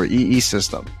System, or EE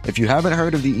System. If you haven't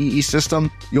heard of the EE System,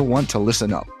 you'll want to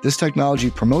listen up. This technology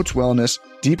promotes wellness,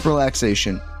 deep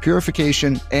relaxation,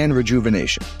 purification, and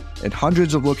rejuvenation. In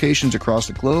hundreds of locations across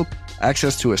the globe,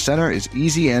 access to a center is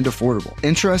easy and affordable.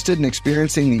 Interested in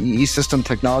experiencing the EE System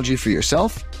technology for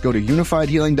yourself? Go to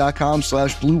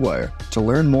unifiedhealing.com/Blue Wire to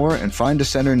learn more and find a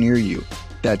center near you.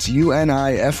 That's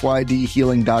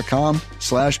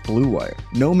UNIFYDhealing.com/Blue Wire.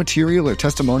 No material or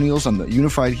testimonials on the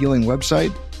Unified Healing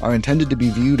website are intended to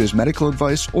be viewed as medical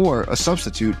advice or a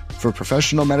substitute for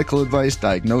professional medical advice,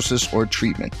 diagnosis, or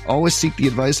treatment. Always seek the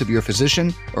advice of your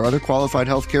physician or other qualified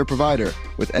healthcare provider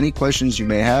with any questions you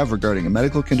may have regarding a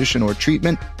medical condition or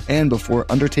treatment, and before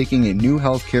undertaking a new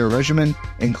healthcare regimen,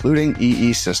 including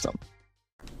EE System.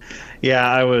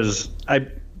 Yeah, I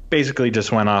basically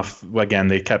just went off, again,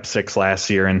 they kept 6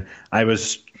 last year, and I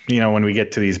was, when we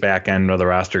get to these back end of the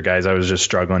roster guys, I was just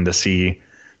struggling to see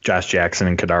Josh Jackson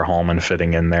and Kadar Holman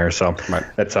fitting in there. So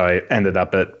That's how I ended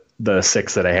up at the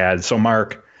 6 that I had. So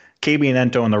Mark, KB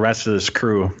and Ento and the rest of this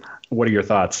crew, What are your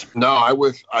thoughts? No, I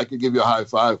wish I could give you a high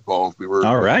five, Paul, if we were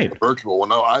all right virtual. Well,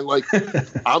 no,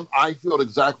 I feel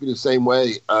exactly the same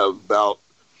way about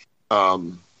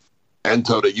Ento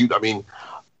that you. I mean,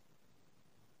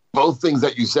 both things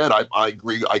that you said, I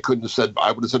agree. I would have said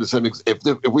the same.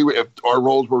 If our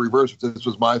roles were reversed, if this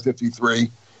was my 53,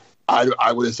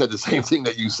 I would have said the same thing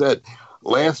that you said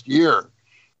last year.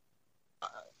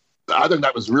 I think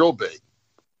that was real big.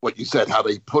 What you said, how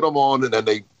they put him on, and then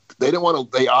they didn't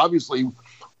want to. They obviously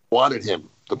wanted him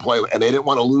to play, and they didn't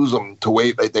want to lose him to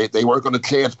wait. They weren't going to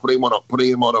chance putting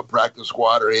him on a practice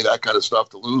squad or any of that kind of stuff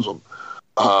to lose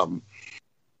him.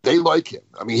 They like him.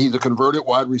 I mean, he's a converted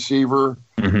wide receiver.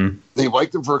 Mm-hmm. They've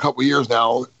liked him for a couple of years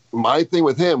now. My thing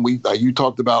with him, you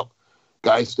talked about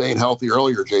guys staying healthy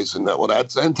earlier, Jason. Well,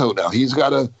 that's Ento now. He's got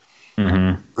to,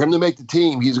 for him to make the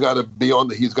team, he's got to be on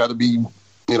the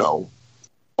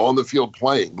field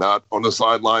playing, not on the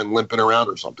sideline limping around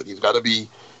or something. He's got to be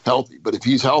healthy. But if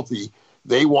he's healthy,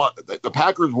 the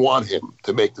Packers want him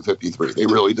to make the 53. They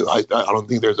really do. I don't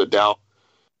think there's a doubt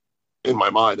in my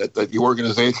mind that the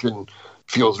organization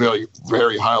feels very,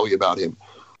 very highly about him.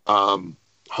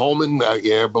 Holman,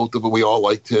 both of them, we all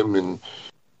liked him, and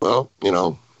well, he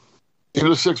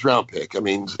was a 6th-round pick. I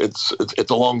mean, it's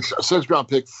a long shot, 6th-round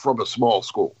pick from a small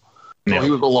school. So he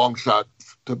was a long shot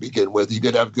to begin with. He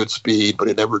did have good speed, but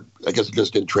I guess it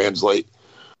just didn't translate.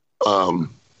 I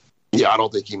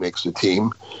don't think he makes the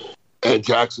team. And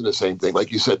Jackson, the same thing.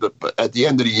 Like you said, at the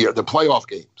end of the year, the playoff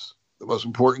games, the most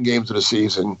important games of the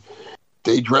season,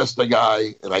 they dressed a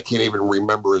guy, and I can't even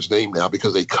remember his name now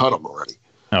because they cut him already.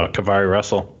 Oh, Kavari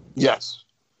Russell. Yes.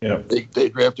 Yep. They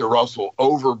drafted Russell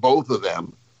over both of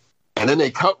them, and then they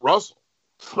cut Russell.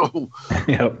 So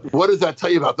what does that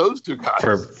tell you about those two guys?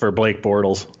 For Blake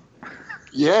Bortles.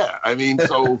 Yeah, I mean,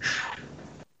 so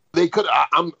they could.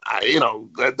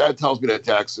 That tells me that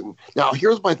Jackson. Now,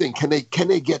 here's my thing: Can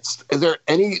they get? Is there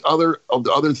any other of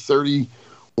the other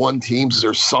 31 teams? Is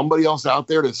there somebody else out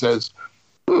there that says,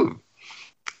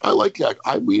 I like that.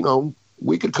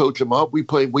 We could coach him up. We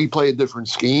play a different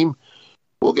scheme.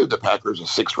 We'll give the Packers a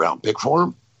 6th-round pick for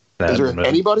him. Is there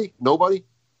anybody? Nobody?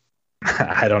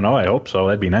 I don't know. I hope so.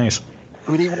 That'd be nice.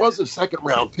 I mean, he was a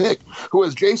 2nd-round pick who,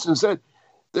 as Jason said,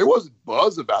 there wasn't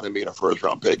buzz about him being a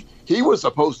 1st-round pick. He was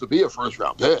supposed to be a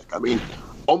 1st-round pick. I mean,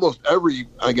 almost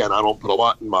again, I don't put a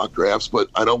lot in mock drafts, but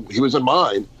I know he was in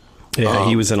mine. Yeah,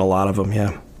 he was in a lot of them,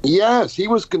 yeah. Yes, he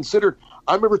was considered.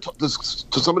 I remember to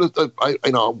some of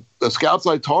the scouts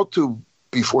I talked to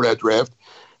before that draft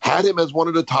had him as one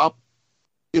of the top,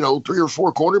 3 or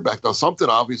 4 cornerbacks. Now, something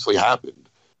obviously happened.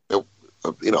 I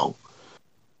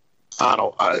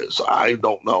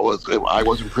don't know. I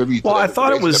wasn't privy to Well, I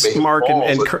thought it was, Mark,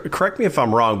 and correct me if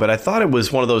I'm wrong, but I thought it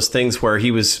was one of those things where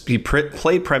he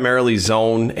played primarily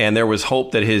zone, and there was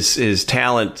hope that his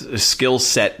talent, skill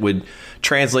set would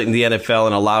translate in the NFL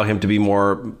and allow him to be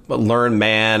more learn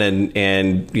man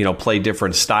and play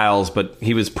different styles. But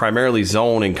he was primarily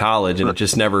zone in college, and it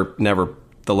just never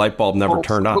the light bulb never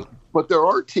turned on. But there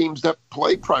are teams that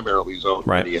play primarily zone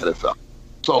in the NFL.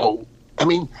 So, I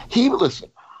mean,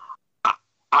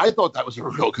 I thought that was a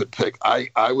real good pick. I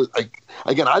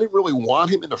didn't really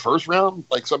want him in the 1st round.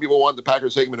 Like some people wanted the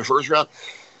Packers to take him in the 1st round.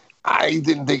 I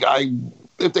didn't think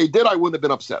if they did, I wouldn't have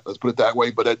been upset. Let's put it that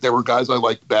way. But there were guys I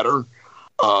liked better.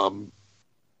 But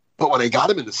when they got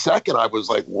him in the 2nd, I was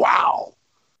like, wow,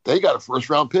 they got a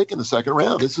 1st-round pick in the 2nd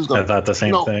round. I thought the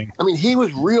same thing. I mean, he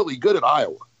was really good at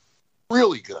Iowa.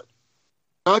 Really good.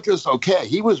 Not just okay.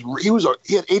 He had 8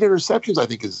 interceptions, I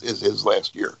think, is his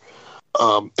last year.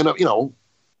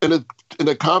 In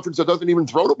a conference that doesn't even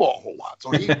throw the ball a whole lot. So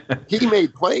he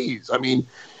made plays. I mean,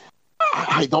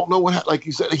 I don't know what, like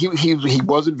you said, he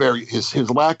wasn't his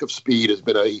lack of speed has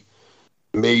been a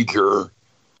major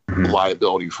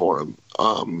liability for him.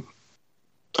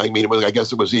 I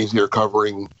guess it was easier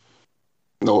covering,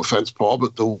 no offense, Paul,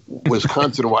 but the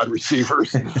Wisconsin wide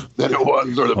receivers than it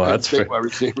was, or the Penn State wide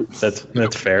receivers.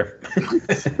 That's fair.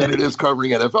 Than it is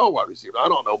covering NFL wide receivers. I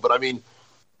don't know, but I mean,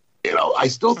 I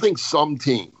still think some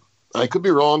team, I could be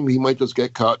wrong, he might just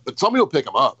get cut, but somebody will pick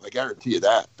him up. I guarantee you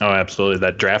that. Oh, absolutely.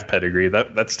 That draft pedigree,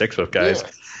 that sticks with guys.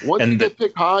 Yeah. Once you get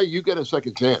picked high, you get a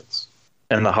second chance.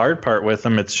 And the hard part with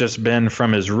him, it's just been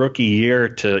from his rookie year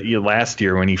to last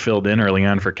year when he filled in early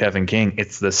on for Kevin King,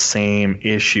 it's the same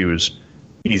issues.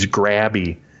 He's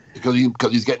grabby.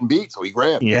 Because he's getting beat, so he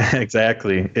grabs. Yeah,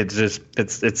 exactly. It's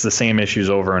the same issues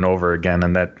over and over again,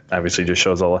 and that obviously just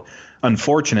shows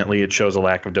unfortunately, it shows a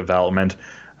lack of development.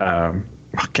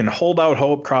 can hold out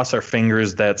hope, cross our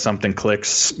fingers that something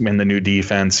clicks in the new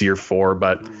defense year 4.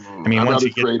 But I mean, once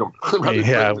you get trade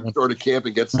them, go to camp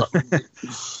and get something.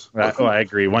 I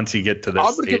agree. Once you get to this,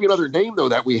 I'm going to give you another name though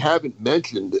that we haven't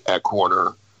mentioned at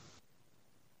corner.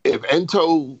 If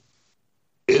Ento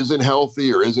isn't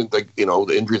healthy or isn't the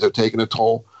injuries have taken a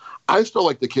toll, I still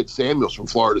like the kid Samuels from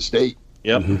Florida State.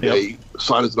 Yep. They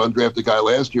signed as an undrafted guy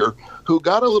last year who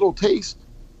got a little taste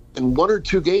in 1 or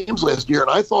 2 games last year, and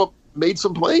I thought made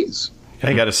some plays. Yeah,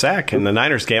 he got a sack in the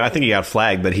Niners game. I think he got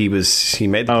flagged, but he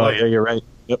made the play. Yeah, you're right.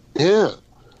 Yep. Yeah,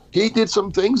 he did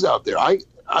some things out there. I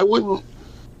wouldn't.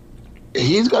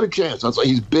 He's got a chance.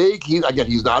 He's big.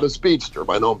 He's not a speedster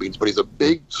by no means, but he's a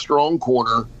big, strong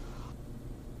corner.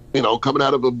 Coming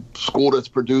out of a school that's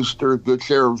produced a good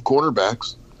share of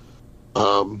cornerbacks.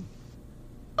 I'm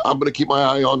going to keep my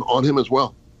eye on him as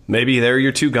well. Maybe they're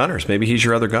your 2 gunners. Maybe he's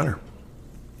your other gunner.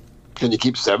 Can you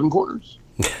keep 7 corners?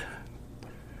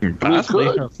 Possibly.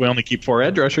 If we only keep 4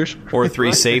 edge rushers, or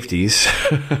 3 safeties,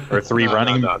 or 3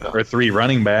 or 3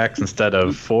 running backs instead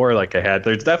of 4 like I had.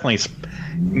 There's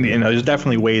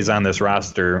definitely ways on this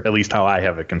roster, at least how I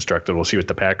have it constructed. We'll see what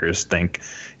the Packers think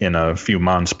in a few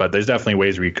months, but there's definitely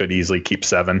ways where you could easily keep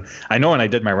 7. I know when I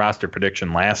did my roster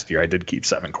prediction last year, I did keep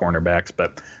 7 cornerbacks,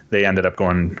 but they ended up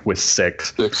going with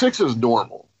 6. 6 is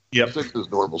normal. Yep. 6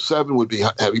 is normal. 7 would be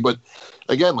heavy, but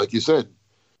again, like you said,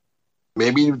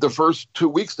 maybe the first 2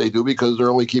 weeks they do because they're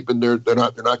only keeping they're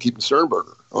not keeping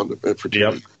Sternberger on the for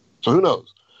 2 weeks. So who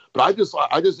knows? But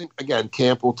I just think again,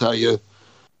 camp will tell you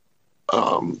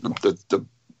the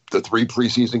 3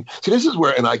 preseason. See, this is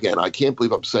where, and again, I can't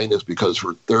believe I'm saying this because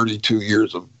for 32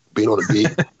 years of being on a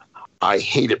beat, I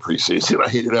hated preseason. I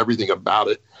hated everything about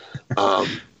it.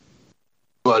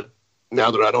 But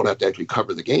now that I don't have to actually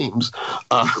cover the games.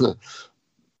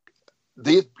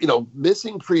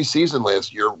 Missing preseason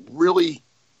last year really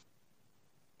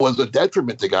was a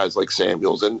detriment to guys like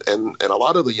Samuels and a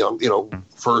lot of the young,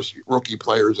 first rookie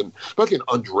players, and especially an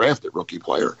undrafted rookie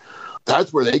player.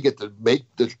 That's where they get to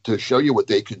to show you what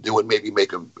they could do and maybe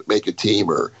make a team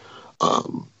or,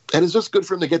 and it's just good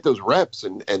for them to get those reps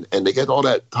and to get all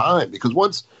that time, because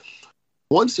once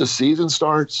the season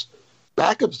starts,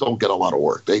 backups don't get a lot of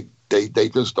work. They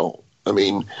just don't. I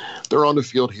mean, they're on the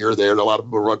field here, there, and a lot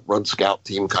of them run scout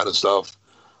team kind of stuff.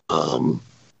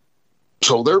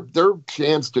 So their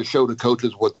chance to show the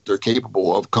coaches what they're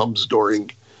capable of comes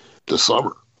during the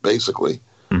summer, basically.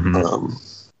 Mm-hmm.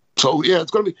 So yeah,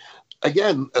 it's going to be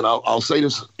again, and I'll say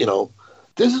this.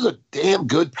 This is a damn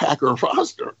good Packer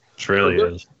roster. It really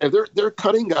is. And they're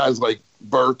cutting guys like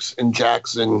Burks and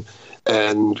Jackson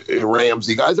and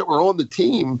Ramsey, guys that were on the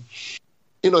team.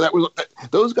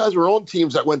 Those guys were on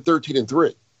teams that went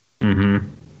 13-3, mm-hmm.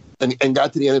 and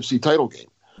got to the NFC title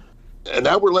game, and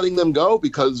now we're letting them go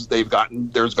because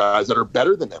there's guys that are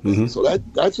better than them. Mm-hmm. So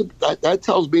that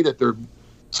tells me that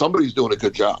somebody's doing a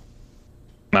good job.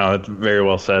 No, that's very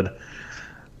well said.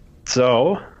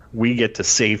 So we get to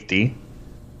safety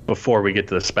before we get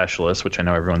to the specialists, which I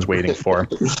know everyone's waiting for.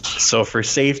 So for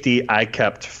safety, I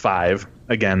kept 5.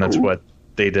 Again, that's what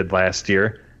they did last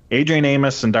year. Adrian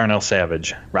Amos and Darnell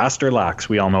Savage. Roster locks,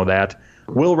 we all know that.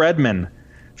 Will Redmond,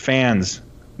 fans,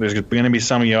 there's going to be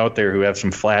some of you out there who have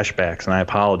some flashbacks, and I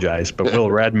apologize, but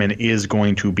Will Redmond is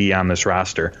going to be on this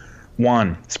roster.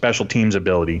 1, special teams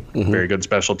ability. Very good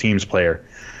special teams player.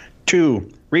 2,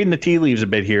 reading the tea leaves a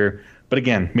bit here, but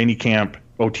again, mini camp,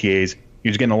 OTAs, he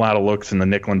was getting a lot of looks in the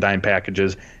nickel and dime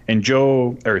packages. And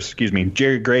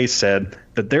Jerry Grace said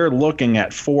that they're looking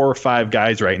at 4 or 5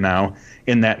 guys right now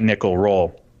in that nickel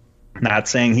role. Not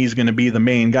saying he's going to be the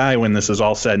main guy when this is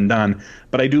all said and done,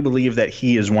 but I do believe that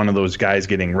he is one of those guys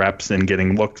getting reps and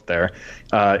getting looked there.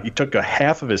 He took a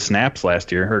third of his snaps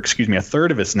last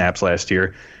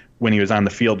year when he was on the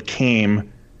field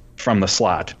came from the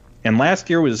slot. And last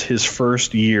year was his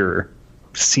first year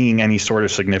seeing any sort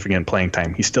of significant playing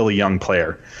time. He's still a young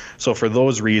player. So for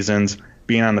those reasons,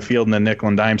 being on the field in the nickel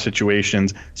and dime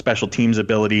situations, special teams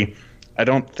ability, I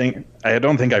don't think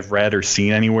I've read or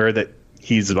seen anywhere that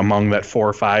he's among that 4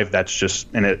 or 5. That's just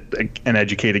an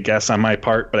educated guess on my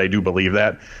part, but I do believe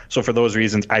that. So for those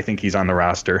reasons, I think he's on the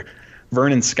roster.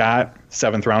 Vernon Scott,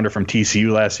 7th rounder from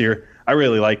TCU last year. I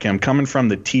really like him. Coming from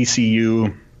the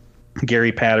TCU,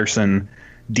 Gary Patterson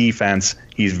defense,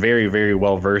 he's very, very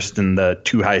well versed in the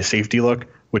too high safety look,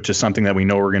 which is something that we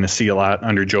know we're going to see a lot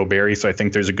under Joe Barry. So I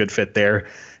think there's a good fit there.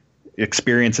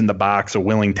 Experience in the box, a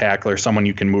willing tackler, someone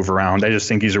you can move around. I just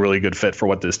think he's a really good fit for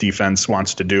what this defense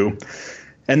wants to do.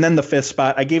 And then the 5th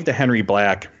spot, I gave to Henry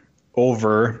Black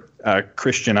over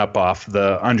Christian Uphoff,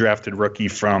 the undrafted rookie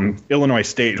from Illinois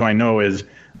State, who I know is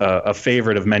a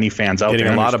favorite of many fans out there.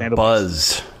 Getting a lot of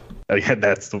buzz.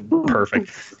 That's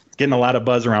perfect. Getting a lot of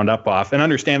buzz around Uphoff, and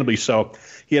understandably so.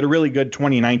 He had a really good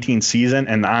 2019 season,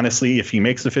 and honestly, if he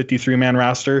makes the 53-man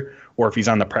roster, or if he's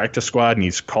on the practice squad and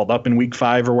he's called up in week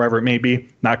 5 or wherever it may be,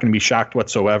 not going to be shocked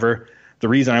whatsoever. The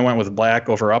reason I went with Black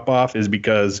over Uphoff is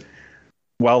because,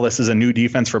 well, this is a new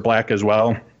defense for Black as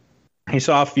well. He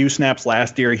saw a few snaps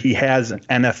last year. He has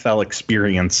NFL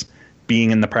experience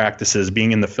being in the practices,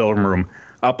 being in the film room.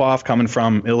 Uphoff, coming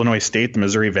from Illinois State, the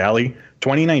Missouri Valley,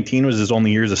 2019 was his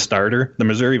only year as a starter. The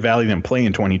Missouri Valley didn't play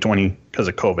in 2020 because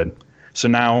of COVID. So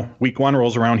now week 1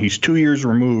 rolls around. He's 2 years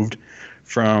removed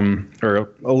from, or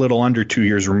a little under 2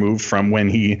 years removed from when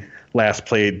he last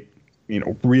played,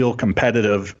 real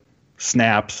competitive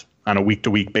snaps on a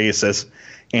week-to-week basis.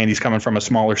 And he's coming from a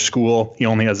smaller school. He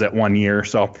only has that 1 year.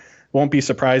 So won't be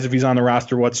surprised if he's on the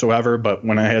roster whatsoever. But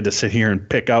when I had to sit here and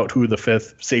pick out who the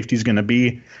 5th safety is going to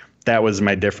be, that was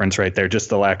my difference right there. Just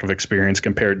the lack of experience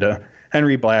compared to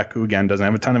Henry Black, who, again, doesn't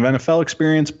have a ton of NFL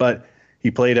experience, but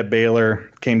he played at Baylor,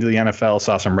 came to the NFL,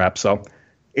 saw some reps. So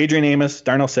Adrian Amos,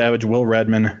 Darnell Savage, Will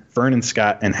Redmond, Vernon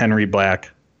Scott, and Henry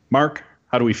Black. Mark,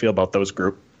 how do we feel about those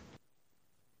group?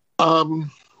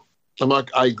 Mark,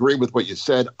 I agree with what you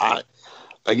said. I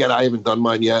haven't done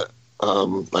mine yet. I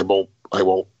won't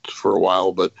for a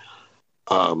while, but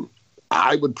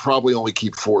I would probably only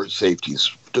keep 4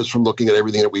 safeties. Just from looking at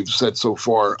everything that we've said so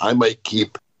far, I might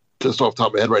keep, just off the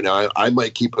top of my head right now, I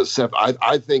might keep a 7.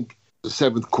 I think the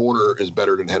 7th corner is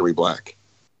better than Henry Black.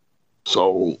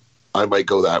 So I might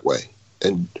go that way.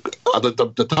 And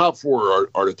the top 4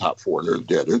 are the top 4.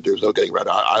 There's no getting around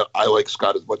it. I like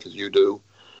Scott as much as you do.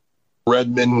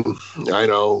 Redmond, I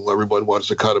know everyone wants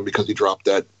to cut him because he dropped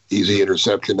that easy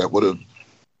interception that would have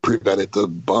prevented the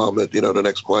bomb at the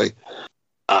next play.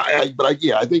 I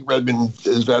think Redmond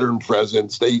is veteran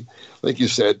presence. Like you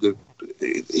said,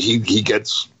 he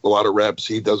gets a lot of reps.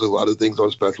 He does a lot of things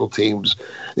on special teams.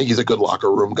 I think he's a good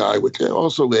locker room guy, which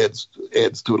also adds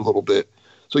to it a little bit.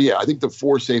 So, yeah, I think the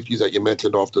 4 safeties that you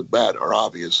mentioned off the bat are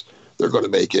obvious. They're going to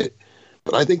make it.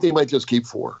 But I think they might just keep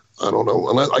 4. I don't know.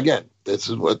 Unless, again, this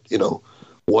is what,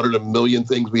 one of the million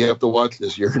things we have to watch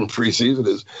this year in preseason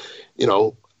is,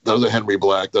 does the Henry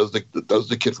Black, does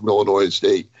the kid from Illinois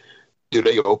State, do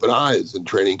they open eyes in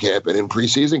training camp and in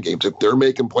preseason games? If they're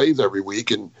making plays every week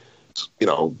and,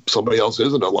 somebody else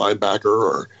isn't a linebacker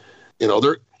or,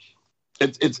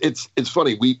 it's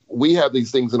funny. We have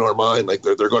these things in our mind, like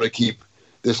they're going to keep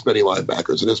this many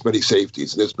linebackers and this many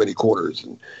safeties and this many corners.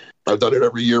 And I've done it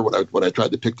every year when I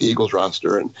tried to pick the Eagles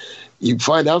roster, and you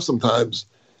find out sometimes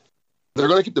they're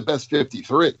going to keep the best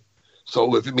 53.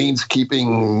 So if it means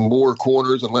keeping more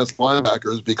corners and less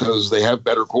linebackers because they have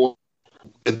better corners,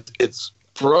 it's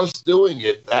for us doing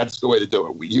it. That's the way to do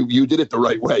it. You did it the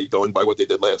right way, going by what they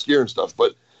did last year and stuff.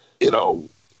 But they're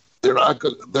not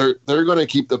going. They're going to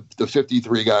keep the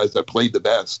 53 guys that played the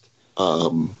best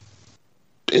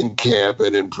in camp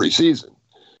and in preseason.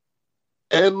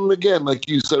 And again, like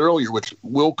you said earlier, which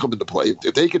will come into play,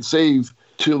 if they could save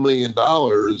 $2 million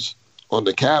on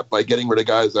the cap by getting rid of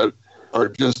guys that are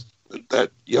just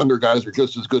that younger guys are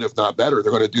just as good, if not better,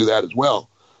 they're going to do that as well.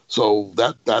 So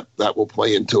that will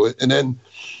play into it. And then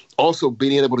also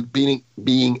being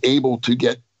able to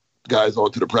get guys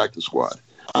onto the practice squad.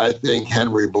 I think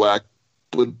Henry Black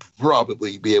would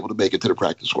probably be able to make it to the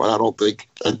practice squad. I don't think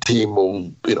a team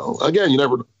will, again,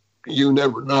 you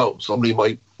never know. Somebody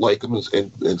might like him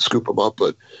and scoop him up,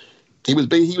 but he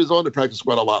was on the practice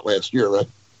squad a lot last year, right?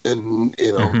 And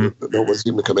no one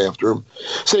seemed to come after him.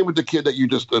 Same with the kid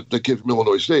the kid from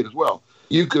Illinois State as well.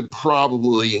 You could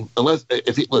probably,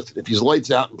 if he's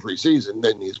lights out in preseason,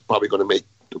 then he's probably going to make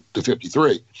the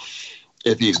 53.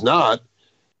 If he's not,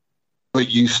 but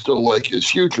you still like his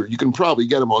future, you can probably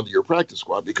get him onto your practice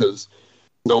squad because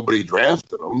nobody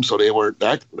drafted him, so they weren't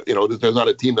that. There's not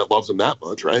a team that loves him that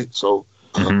much, right? So,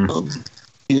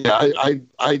 I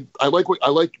like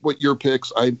what your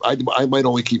picks. I might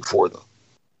only keep 4 though.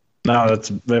 No, that's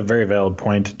a very valid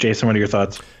point. Jason, what are your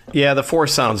thoughts? Yeah, the 4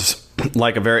 sounds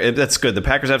like that's good. The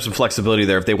Packers have some flexibility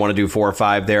there if they want to do 4 or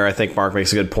 5 there. I think Mark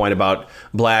makes a good point about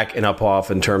Black and Uphoff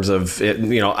in terms of,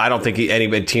 I don't think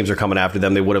any teams are coming after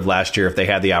them. They would have last year if they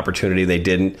had the opportunity. They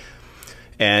didn't.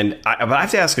 But I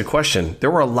have to ask a question. There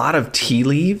were a lot of tea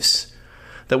leaves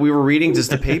that we were reading. Does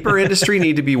the paper industry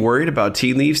need to be worried about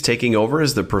tea leaves taking over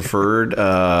as the preferred,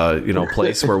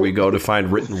 place where we go to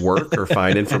find written work or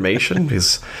find information?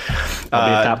 Because I'll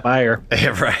be a top buyer.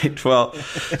 Yeah, right. Well,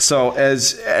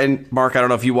 and Mark, I don't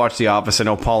know if you watch The Office. I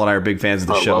know Paul and I are big fans of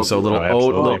the show. So little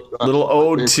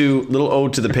ode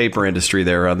to the paper industry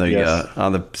there on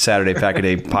the Saturday Pack a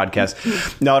Day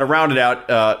podcast. Now, to round it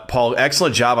out, Paul,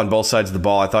 excellent job on both sides of the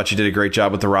ball. I thought you did a great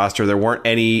job with the roster. There weren't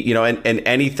any, and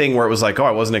anything where it was like, oh,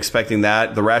 I wasn't expecting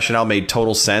that. The rationale made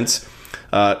total sense.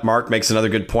 Mark makes another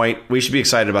good point. We should be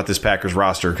excited about this Packers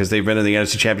roster because they've been in the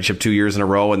NFC Championship 2 years in a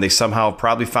row, and they somehow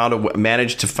probably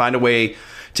managed to find a way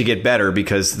to get better,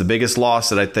 because the biggest loss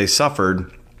that they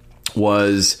suffered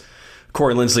was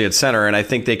Corey Linsley at center, and I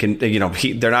think they can,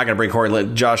 they're not going to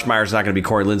bring Josh Myers not going to be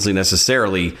Corey Linsley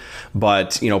necessarily,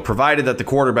 but, provided that the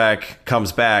quarterback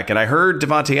comes back. And I heard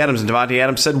Davante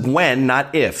Adams said when,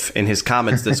 not if, in his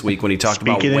comments this week when he talked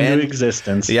about when. Speaking into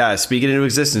existence. Yeah, speaking into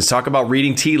existence. Talk about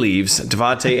reading tea leaves.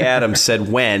 Davante Adams said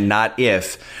when, not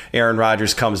if, Aaron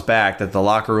Rodgers comes back, that the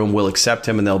locker room will accept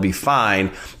him and they'll be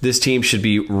fine. This team should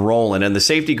be rolling. And the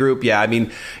safety group,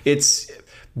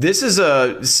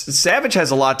 Savage has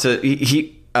a lot to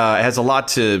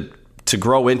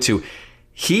grow into.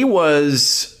 He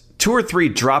was 2 or 3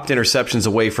 dropped interceptions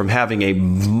away from having a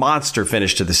monster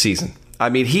finish to the season. I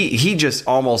mean, he just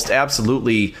almost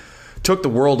absolutely took the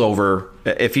world over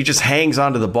if he just hangs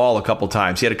onto the ball a couple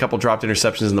times. He had a couple dropped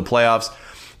interceptions in the playoffs.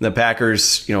 The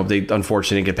Packers, they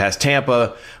unfortunately didn't get past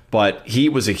Tampa, but he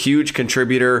was a huge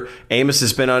contributor. Amos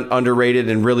has been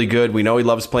underrated and really good. We know he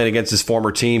loves playing against his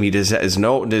former team. He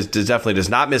definitely does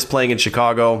not miss playing in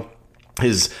Chicago.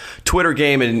 His Twitter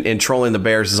game and trolling the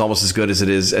Bears is almost as good as it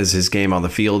is as his game on the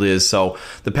field is. So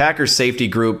the Packers safety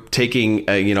group picking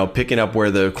up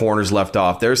where the corners left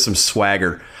off. There's some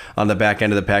swagger on the back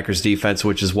end of the Packers defense,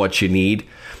 which is what you need.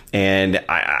 And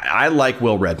I like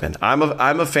Will Redmond. I'm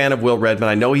a fan of Will Redmond.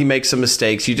 I know he makes some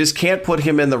mistakes. You just can't put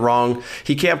him in the wrong.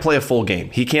 He can't play a full game.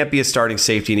 He can't be a starting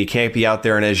safety, and he can't be out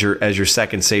there and as your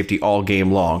second safety all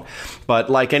game long. But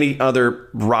like any other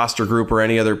roster group or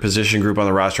any other position group on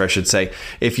the roster, I should say,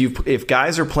 if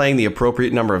guys are playing the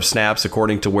appropriate number of snaps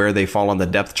according to where they fall on the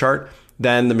depth chart,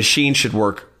 then the machine should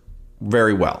work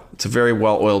very well. It's a very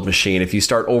well-oiled machine. If you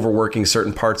start overworking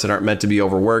certain parts that aren't meant to be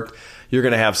overworked, you're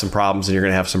going to have some problems and you're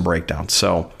going to have some breakdowns.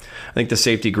 So I think the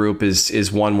safety group is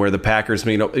one where the Packers,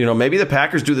 maybe the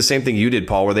Packers do the same thing you did,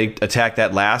 Paul, where they attack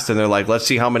that last and they're like, let's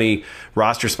see how many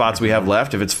roster spots we have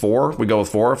left. If it's 4, we go with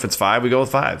 4. If it's 5, we go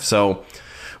with 5. So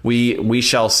we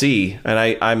shall see.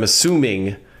 And I'm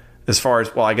assuming, as far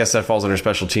as, well, I guess that falls under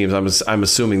special teams. I'm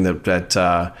assuming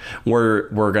that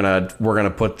we're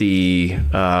gonna put the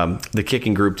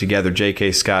kicking group together.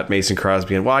 J.K. Scott, Mason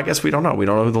Crosby, and, well, I guess we don't know. We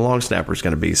don't know who the long snapper is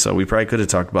going to be. So we probably could have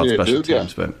talked about special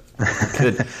teams, but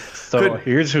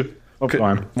here's who. Well,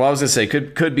 I was going to say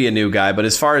could be a new guy, but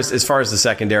as far as the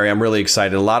secondary, I'm really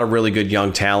excited. A lot of really good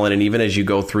young talent, and even as you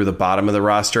go through the bottom of the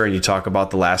roster and you talk about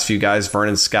the last few guys,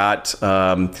 Vernon Scott.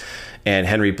 And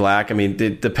Henry Black. I mean,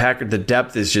 the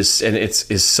depth is just, and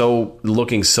is so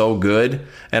looking so good.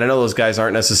 And I know those guys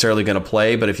aren't necessarily going to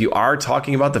play, but if you are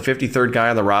talking about the 53rd guy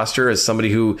on the roster as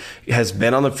somebody who has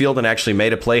been on the field and actually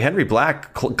made a play, Henry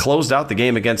Black closed out the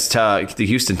game against the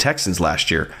Houston Texans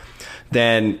last year,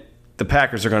 then the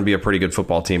Packers are going to be a pretty good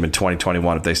football team in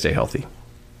 2021 if they stay healthy.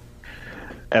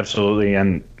 Absolutely.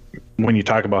 And when you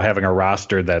talk about having a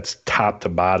roster that's top to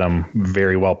bottom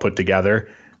very well put together,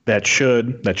 that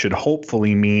should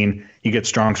hopefully mean you get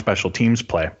strong special teams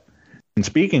play. And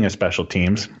speaking of special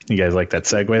teams, you guys like that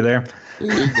segue there?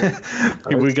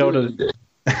 We go to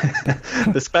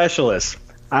the specialists.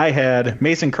 I had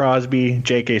Mason Crosby,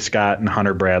 J.K. Scott, and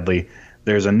Hunter Bradley.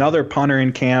 There's another punter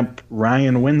in camp,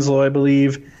 Ryan Winslow, I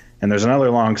believe, and there's another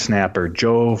long snapper,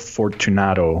 Joe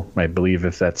Fortunato, I believe,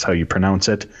 if that's how you pronounce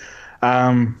it.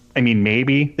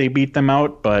 Maybe they beat them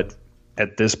out, but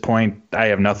at this point, I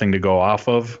have nothing to go off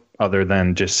of other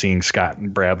than just seeing Scott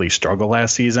and Bradley struggle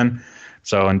last season.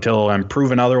 So until I'm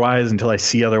proven otherwise, until I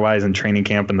see otherwise in training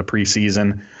camp in the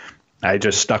preseason, I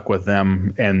just stuck with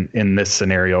them in this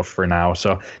scenario for now.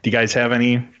 So do you guys have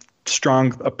any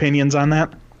strong opinions on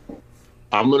that?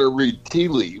 I'm going to read tea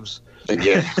leaves and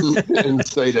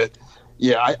say that,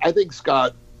 I think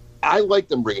Scott, I like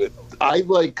them bringing it. I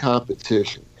like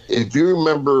competition. If you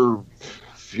remember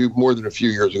more than a few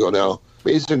years ago now,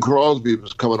 Mason Crosby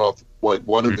was coming off like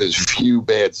one of his few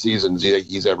bad seasons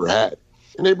he's ever had.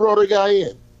 And they brought a guy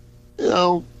in.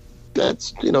 And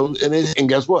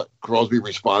guess what? Crosby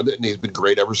responded, and he's been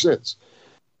great ever since.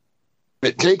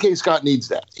 But J.K. Scott needs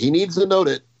that. He needs to know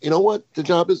that, you know what, the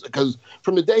job is, because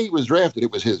from the day he was drafted,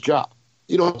 it was his job.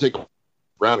 You don't take him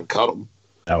around and cut him.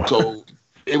 Oh. So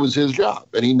it was his job,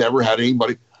 and he never had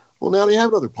anybody. Well, now they have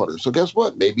another punter. So guess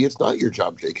what? Maybe it's not your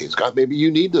job, J.K. Scott. Maybe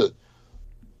you need to,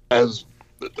 as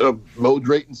Mo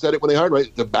Drayton said it when they hired,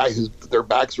 right? Their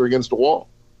backs are against the wall,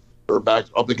 or backs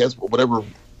up against whatever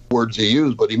words he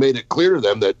used. But he made it clear to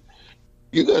them that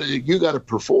you got to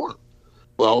perform.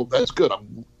 Well, that's good.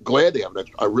 I'm glad they have that.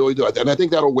 I really do, and I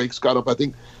think that'll wake Scott up. I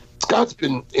think Scott's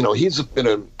been, he's been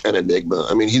an enigma.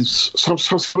 I mean, he's some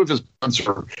of his punts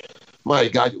are. My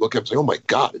God, you look up and say, "Oh my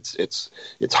God, it's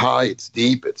high, it's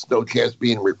deep, it's no chance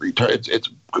being retired." It's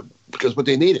because what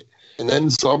they needed, and then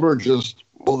some are just,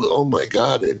 oh my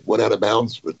God, it went out of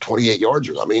bounds with 28 yards.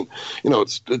 I mean,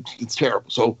 it's terrible.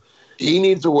 So he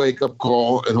needs a wake up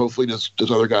call, and hopefully this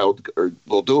other guy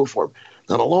will do it for him.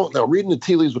 Now reading the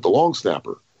tea leaves with the long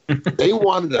snapper, they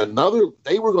wanted another.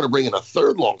 They were going to bring in a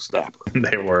third long snapper.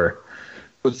 They were,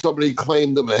 but somebody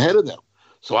claimed them ahead of them.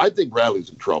 So I think Bradley's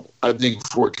in trouble. I think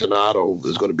Fortunato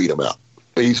is going to beat him out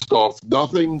based off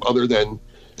nothing other than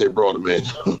they brought him in.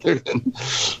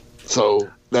 So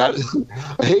that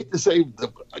I hate to say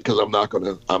because I'm going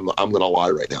to lie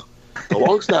right now. The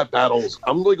long snap battles.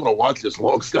 I'm really going to watch this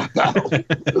long snap battle.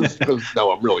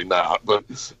 No, I'm really not. But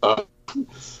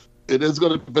it is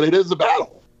going to. But it is a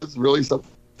battle. It's really something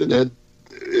that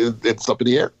it's up in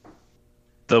the air.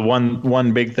 The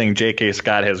one big thing J.K.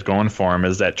 Scott has going for him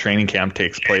is that training camp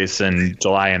takes place in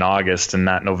July and August and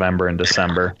not November and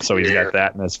December. So he's got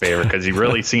that in his favor because he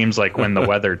really seems like when the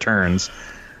weather turns,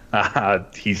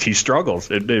 he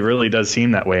struggles. It really does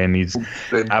seem that way. And he's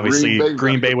obviously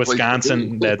Green Bay,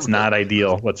 Wisconsin. That's not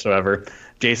ideal whatsoever.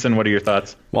 Jason, what are your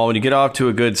thoughts? Well, when you get off to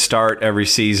a good start every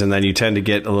season, then you tend to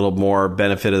get a little more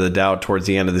benefit of the doubt towards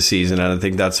the end of the season. And I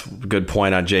think that's a good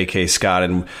point on J.K. Scott.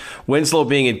 And Winslow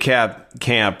being in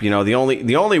camp, the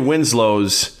only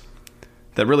Winslows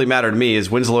that really matter to me is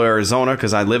Winslow, Arizona,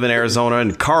 because I live in Arizona,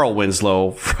 and Carl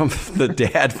Winslow from the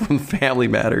dad from Family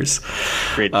Matters.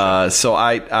 Great. So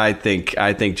I think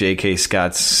J.K.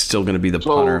 Scott's still going to be the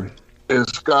punter. Is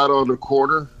Scott on the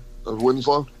corner of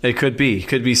Winslow? It could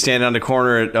be standing on the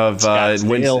corner of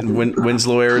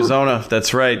Winslow, Arizona.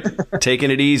 That's right, taking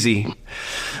it easy.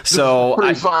 So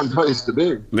pretty fine place to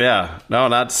be. Yeah, no,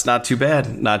 not too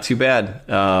bad, not too bad.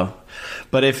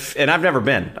 But I've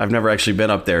never actually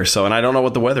been up there. So, and I don't know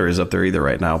what the weather is up there either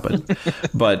right now.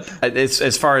 But it's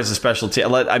as far as the specialty.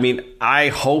 I mean, I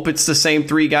hope it's the same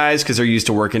three guys because they're used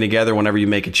to working together. Whenever you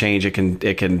make a change, it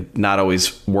can not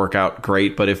always work out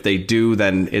great. But if they do,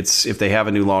 then if they have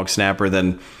a new long snapper,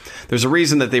 then there's a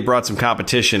reason that they brought some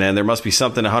competition, and there must be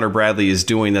something Hunter Bradley is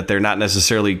doing that they're not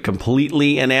necessarily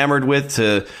completely enamored with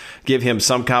to give him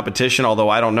some competition, although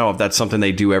I don't know if that's something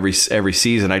they do every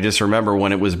season. I just remember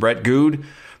when it was Brett Good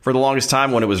for the longest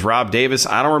time, when it was Rob Davis,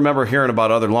 I don't remember hearing about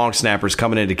other long snappers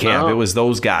coming into camp. No. It was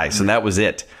those guys, and that was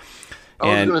it.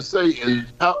 I was going to say,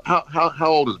 how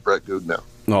old is Brett Good now?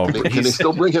 Oh, can they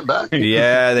still bring him back?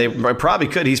 Yeah, they probably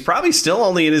could. He's probably still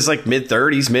only in his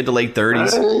mid-30s, mid to late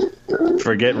 30s.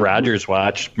 Forget Rogers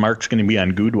Watch. Mark's going to be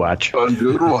on Good Watch. On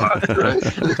Good Watch, right?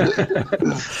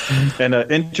 And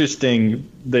interesting,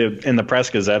 in the Press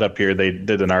Gazette up here, they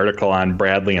did an article on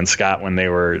Bradley and Scott when they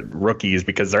were rookies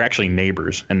because they're actually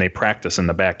neighbors and they practice in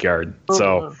the backyard.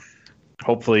 So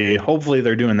hopefully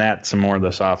they're doing that some more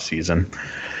this offseason.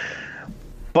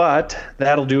 But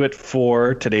that'll do it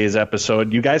for today's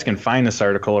episode. You guys can find this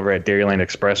article over at Dairyland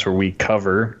Express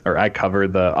where I cover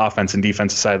the offense and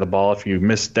defensive side of the ball if you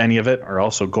missed any of it, or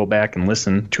also go back and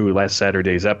listen to last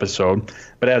Saturday's episode.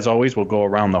 But as always, we'll go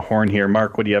around the horn here.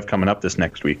 Mark, what do you have coming up this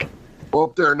next week? Well,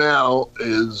 up there now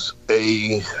is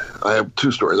I have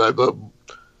two stories. The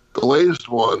latest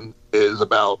one is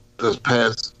about this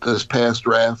past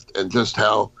draft and just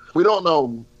how we don't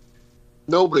know.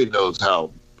 Nobody knows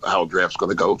how draft's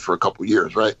going to go for a couple of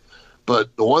years, right?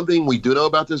 But the one thing we do know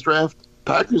about this draft,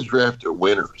 Packers draft are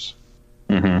winners.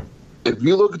 Mm-hmm. If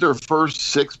you look at their first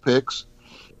 6 picks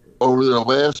over their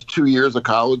last 2 years of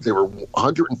college, they were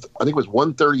 100. I think it was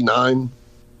 139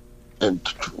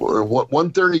 or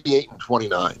 138 and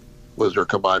 29 was their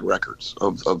combined records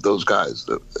of those guys.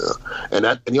 And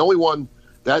the only one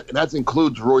that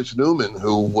includes Royce Newman,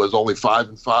 who was only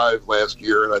 5-5 last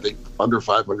year, and I think under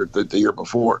 500 the year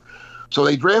before. So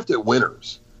they drafted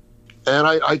winners. And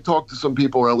I talked to some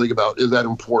people around the league about, is that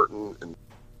important? And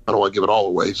I don't want to give it all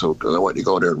away, so I want you to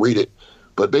go in there and read it.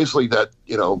 But basically that,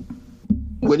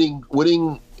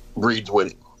 winning breeds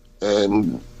winning.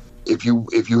 And if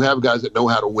you have guys that know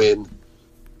how to win,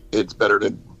 it's better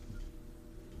than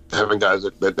having guys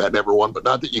that never won. But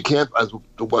not that you can't, as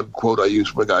the one quote I use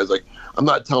from a guy is like, I'm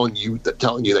not telling you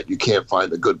that you can't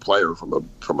find a good player from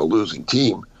a losing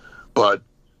team, but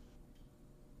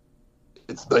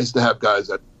it's nice to have guys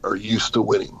that are used to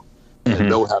winning and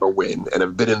know how to win and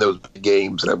have been in those big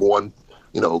games and have won,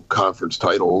 conference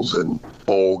titles and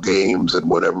bowl games and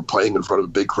whatever, playing in front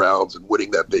of big crowds and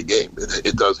winning that big game.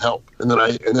 It does help. And then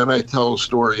I tell a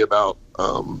story about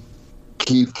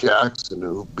Keith Jackson,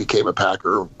 who became a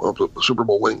Packer, a Super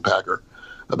Bowl winning Packer,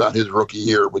 about his rookie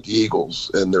year with the Eagles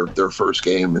and their first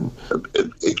game. And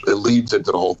it leads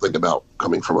into the whole thing about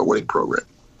coming from a winning program.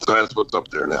 So that's what's up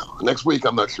there now. Next week,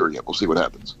 I'm not sure yet. We'll see what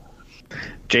happens.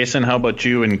 Jason, how about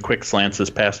you and Quick Slants this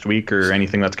past week or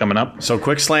anything that's coming up? So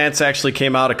Quick Slants actually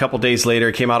came out a couple days later.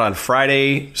 It came out on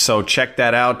Friday, so check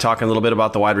that out. Talking a little bit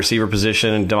about the wide receiver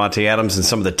position and Davante Adams and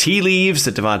some of the tea leaves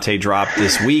that Davante dropped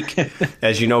this week.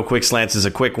 As you know, Quick Slants is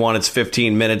a quick one. It's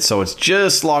 15 minutes, so it's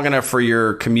just long enough for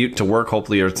your commute to work.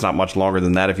 Hopefully it's not much longer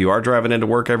than that if you are driving into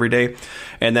work every day.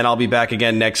 And then I'll be back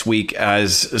again next week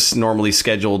as normally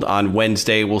scheduled on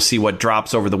Wednesday. We'll see what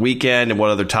drops over the weekend and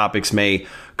what other topics may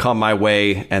come my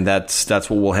way, and that's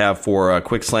what we'll have for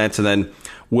Quick Slants. And then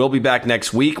we'll be back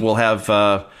next week. We'll have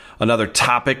another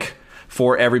topic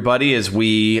for everybody as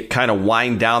we kind of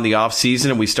wind down the off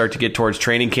season and we start to get towards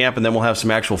training camp, and then we'll have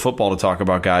some actual football to talk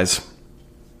about, guys.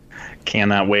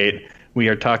 Cannot wait. We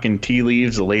are talking tea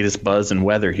leaves, the latest buzz and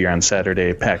weather here on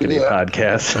Saturday Pack-A-Day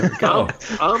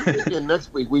Podcast. I'm thinking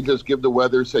next week we just give the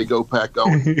weather, say go Pack, go.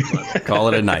 Call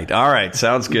it a night. All right,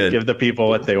 sounds good. Give the people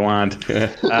what they want.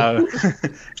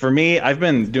 For me, I've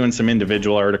been doing some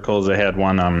individual articles. I had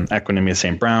one on Equinemius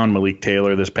St. Brown, Malik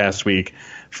Taylor this past week.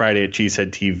 Friday at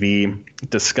Cheesehead TV,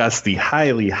 discussed the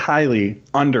highly, highly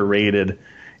underrated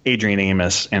Adrian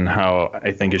Amos and how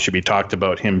I think it should be talked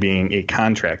about him being a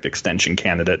contract extension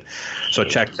candidate. So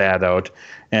check that out.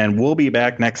 And we'll be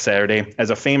back next Saturday.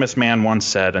 As a famous man once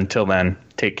said, until then,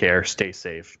 take care, stay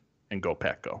safe, and go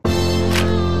Pack Go.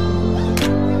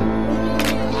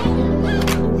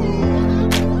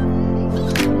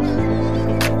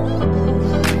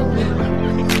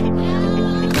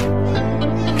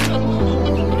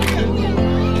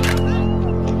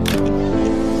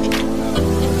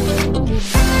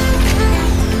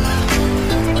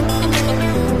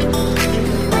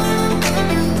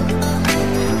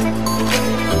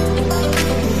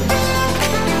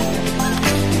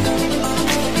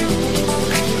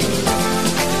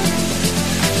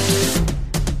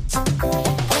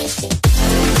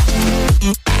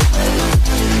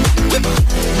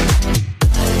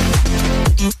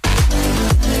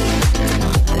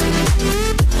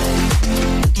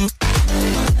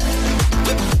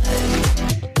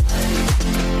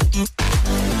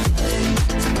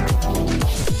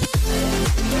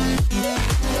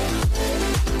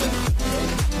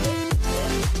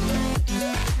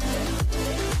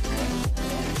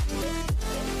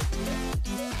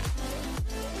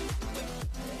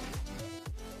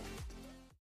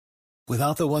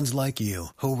 Without the ones like you,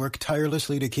 who work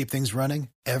tirelessly to keep things running,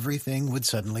 everything would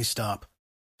suddenly stop.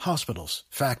 Hospitals,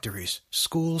 factories,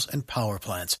 schools, and power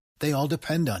plants, they all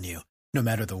depend on you. No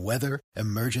matter the weather,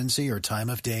 emergency, or time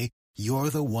of day, you're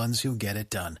the ones who get it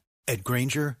done. At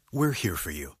Grainger, we're here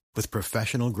for you with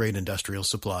professional-grade industrial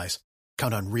supplies.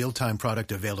 Count on real-time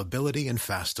product availability and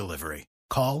fast delivery.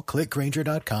 Call, click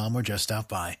Grainger.com, or just stop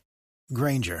by.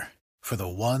 Grainger, for the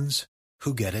ones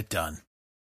who get it done.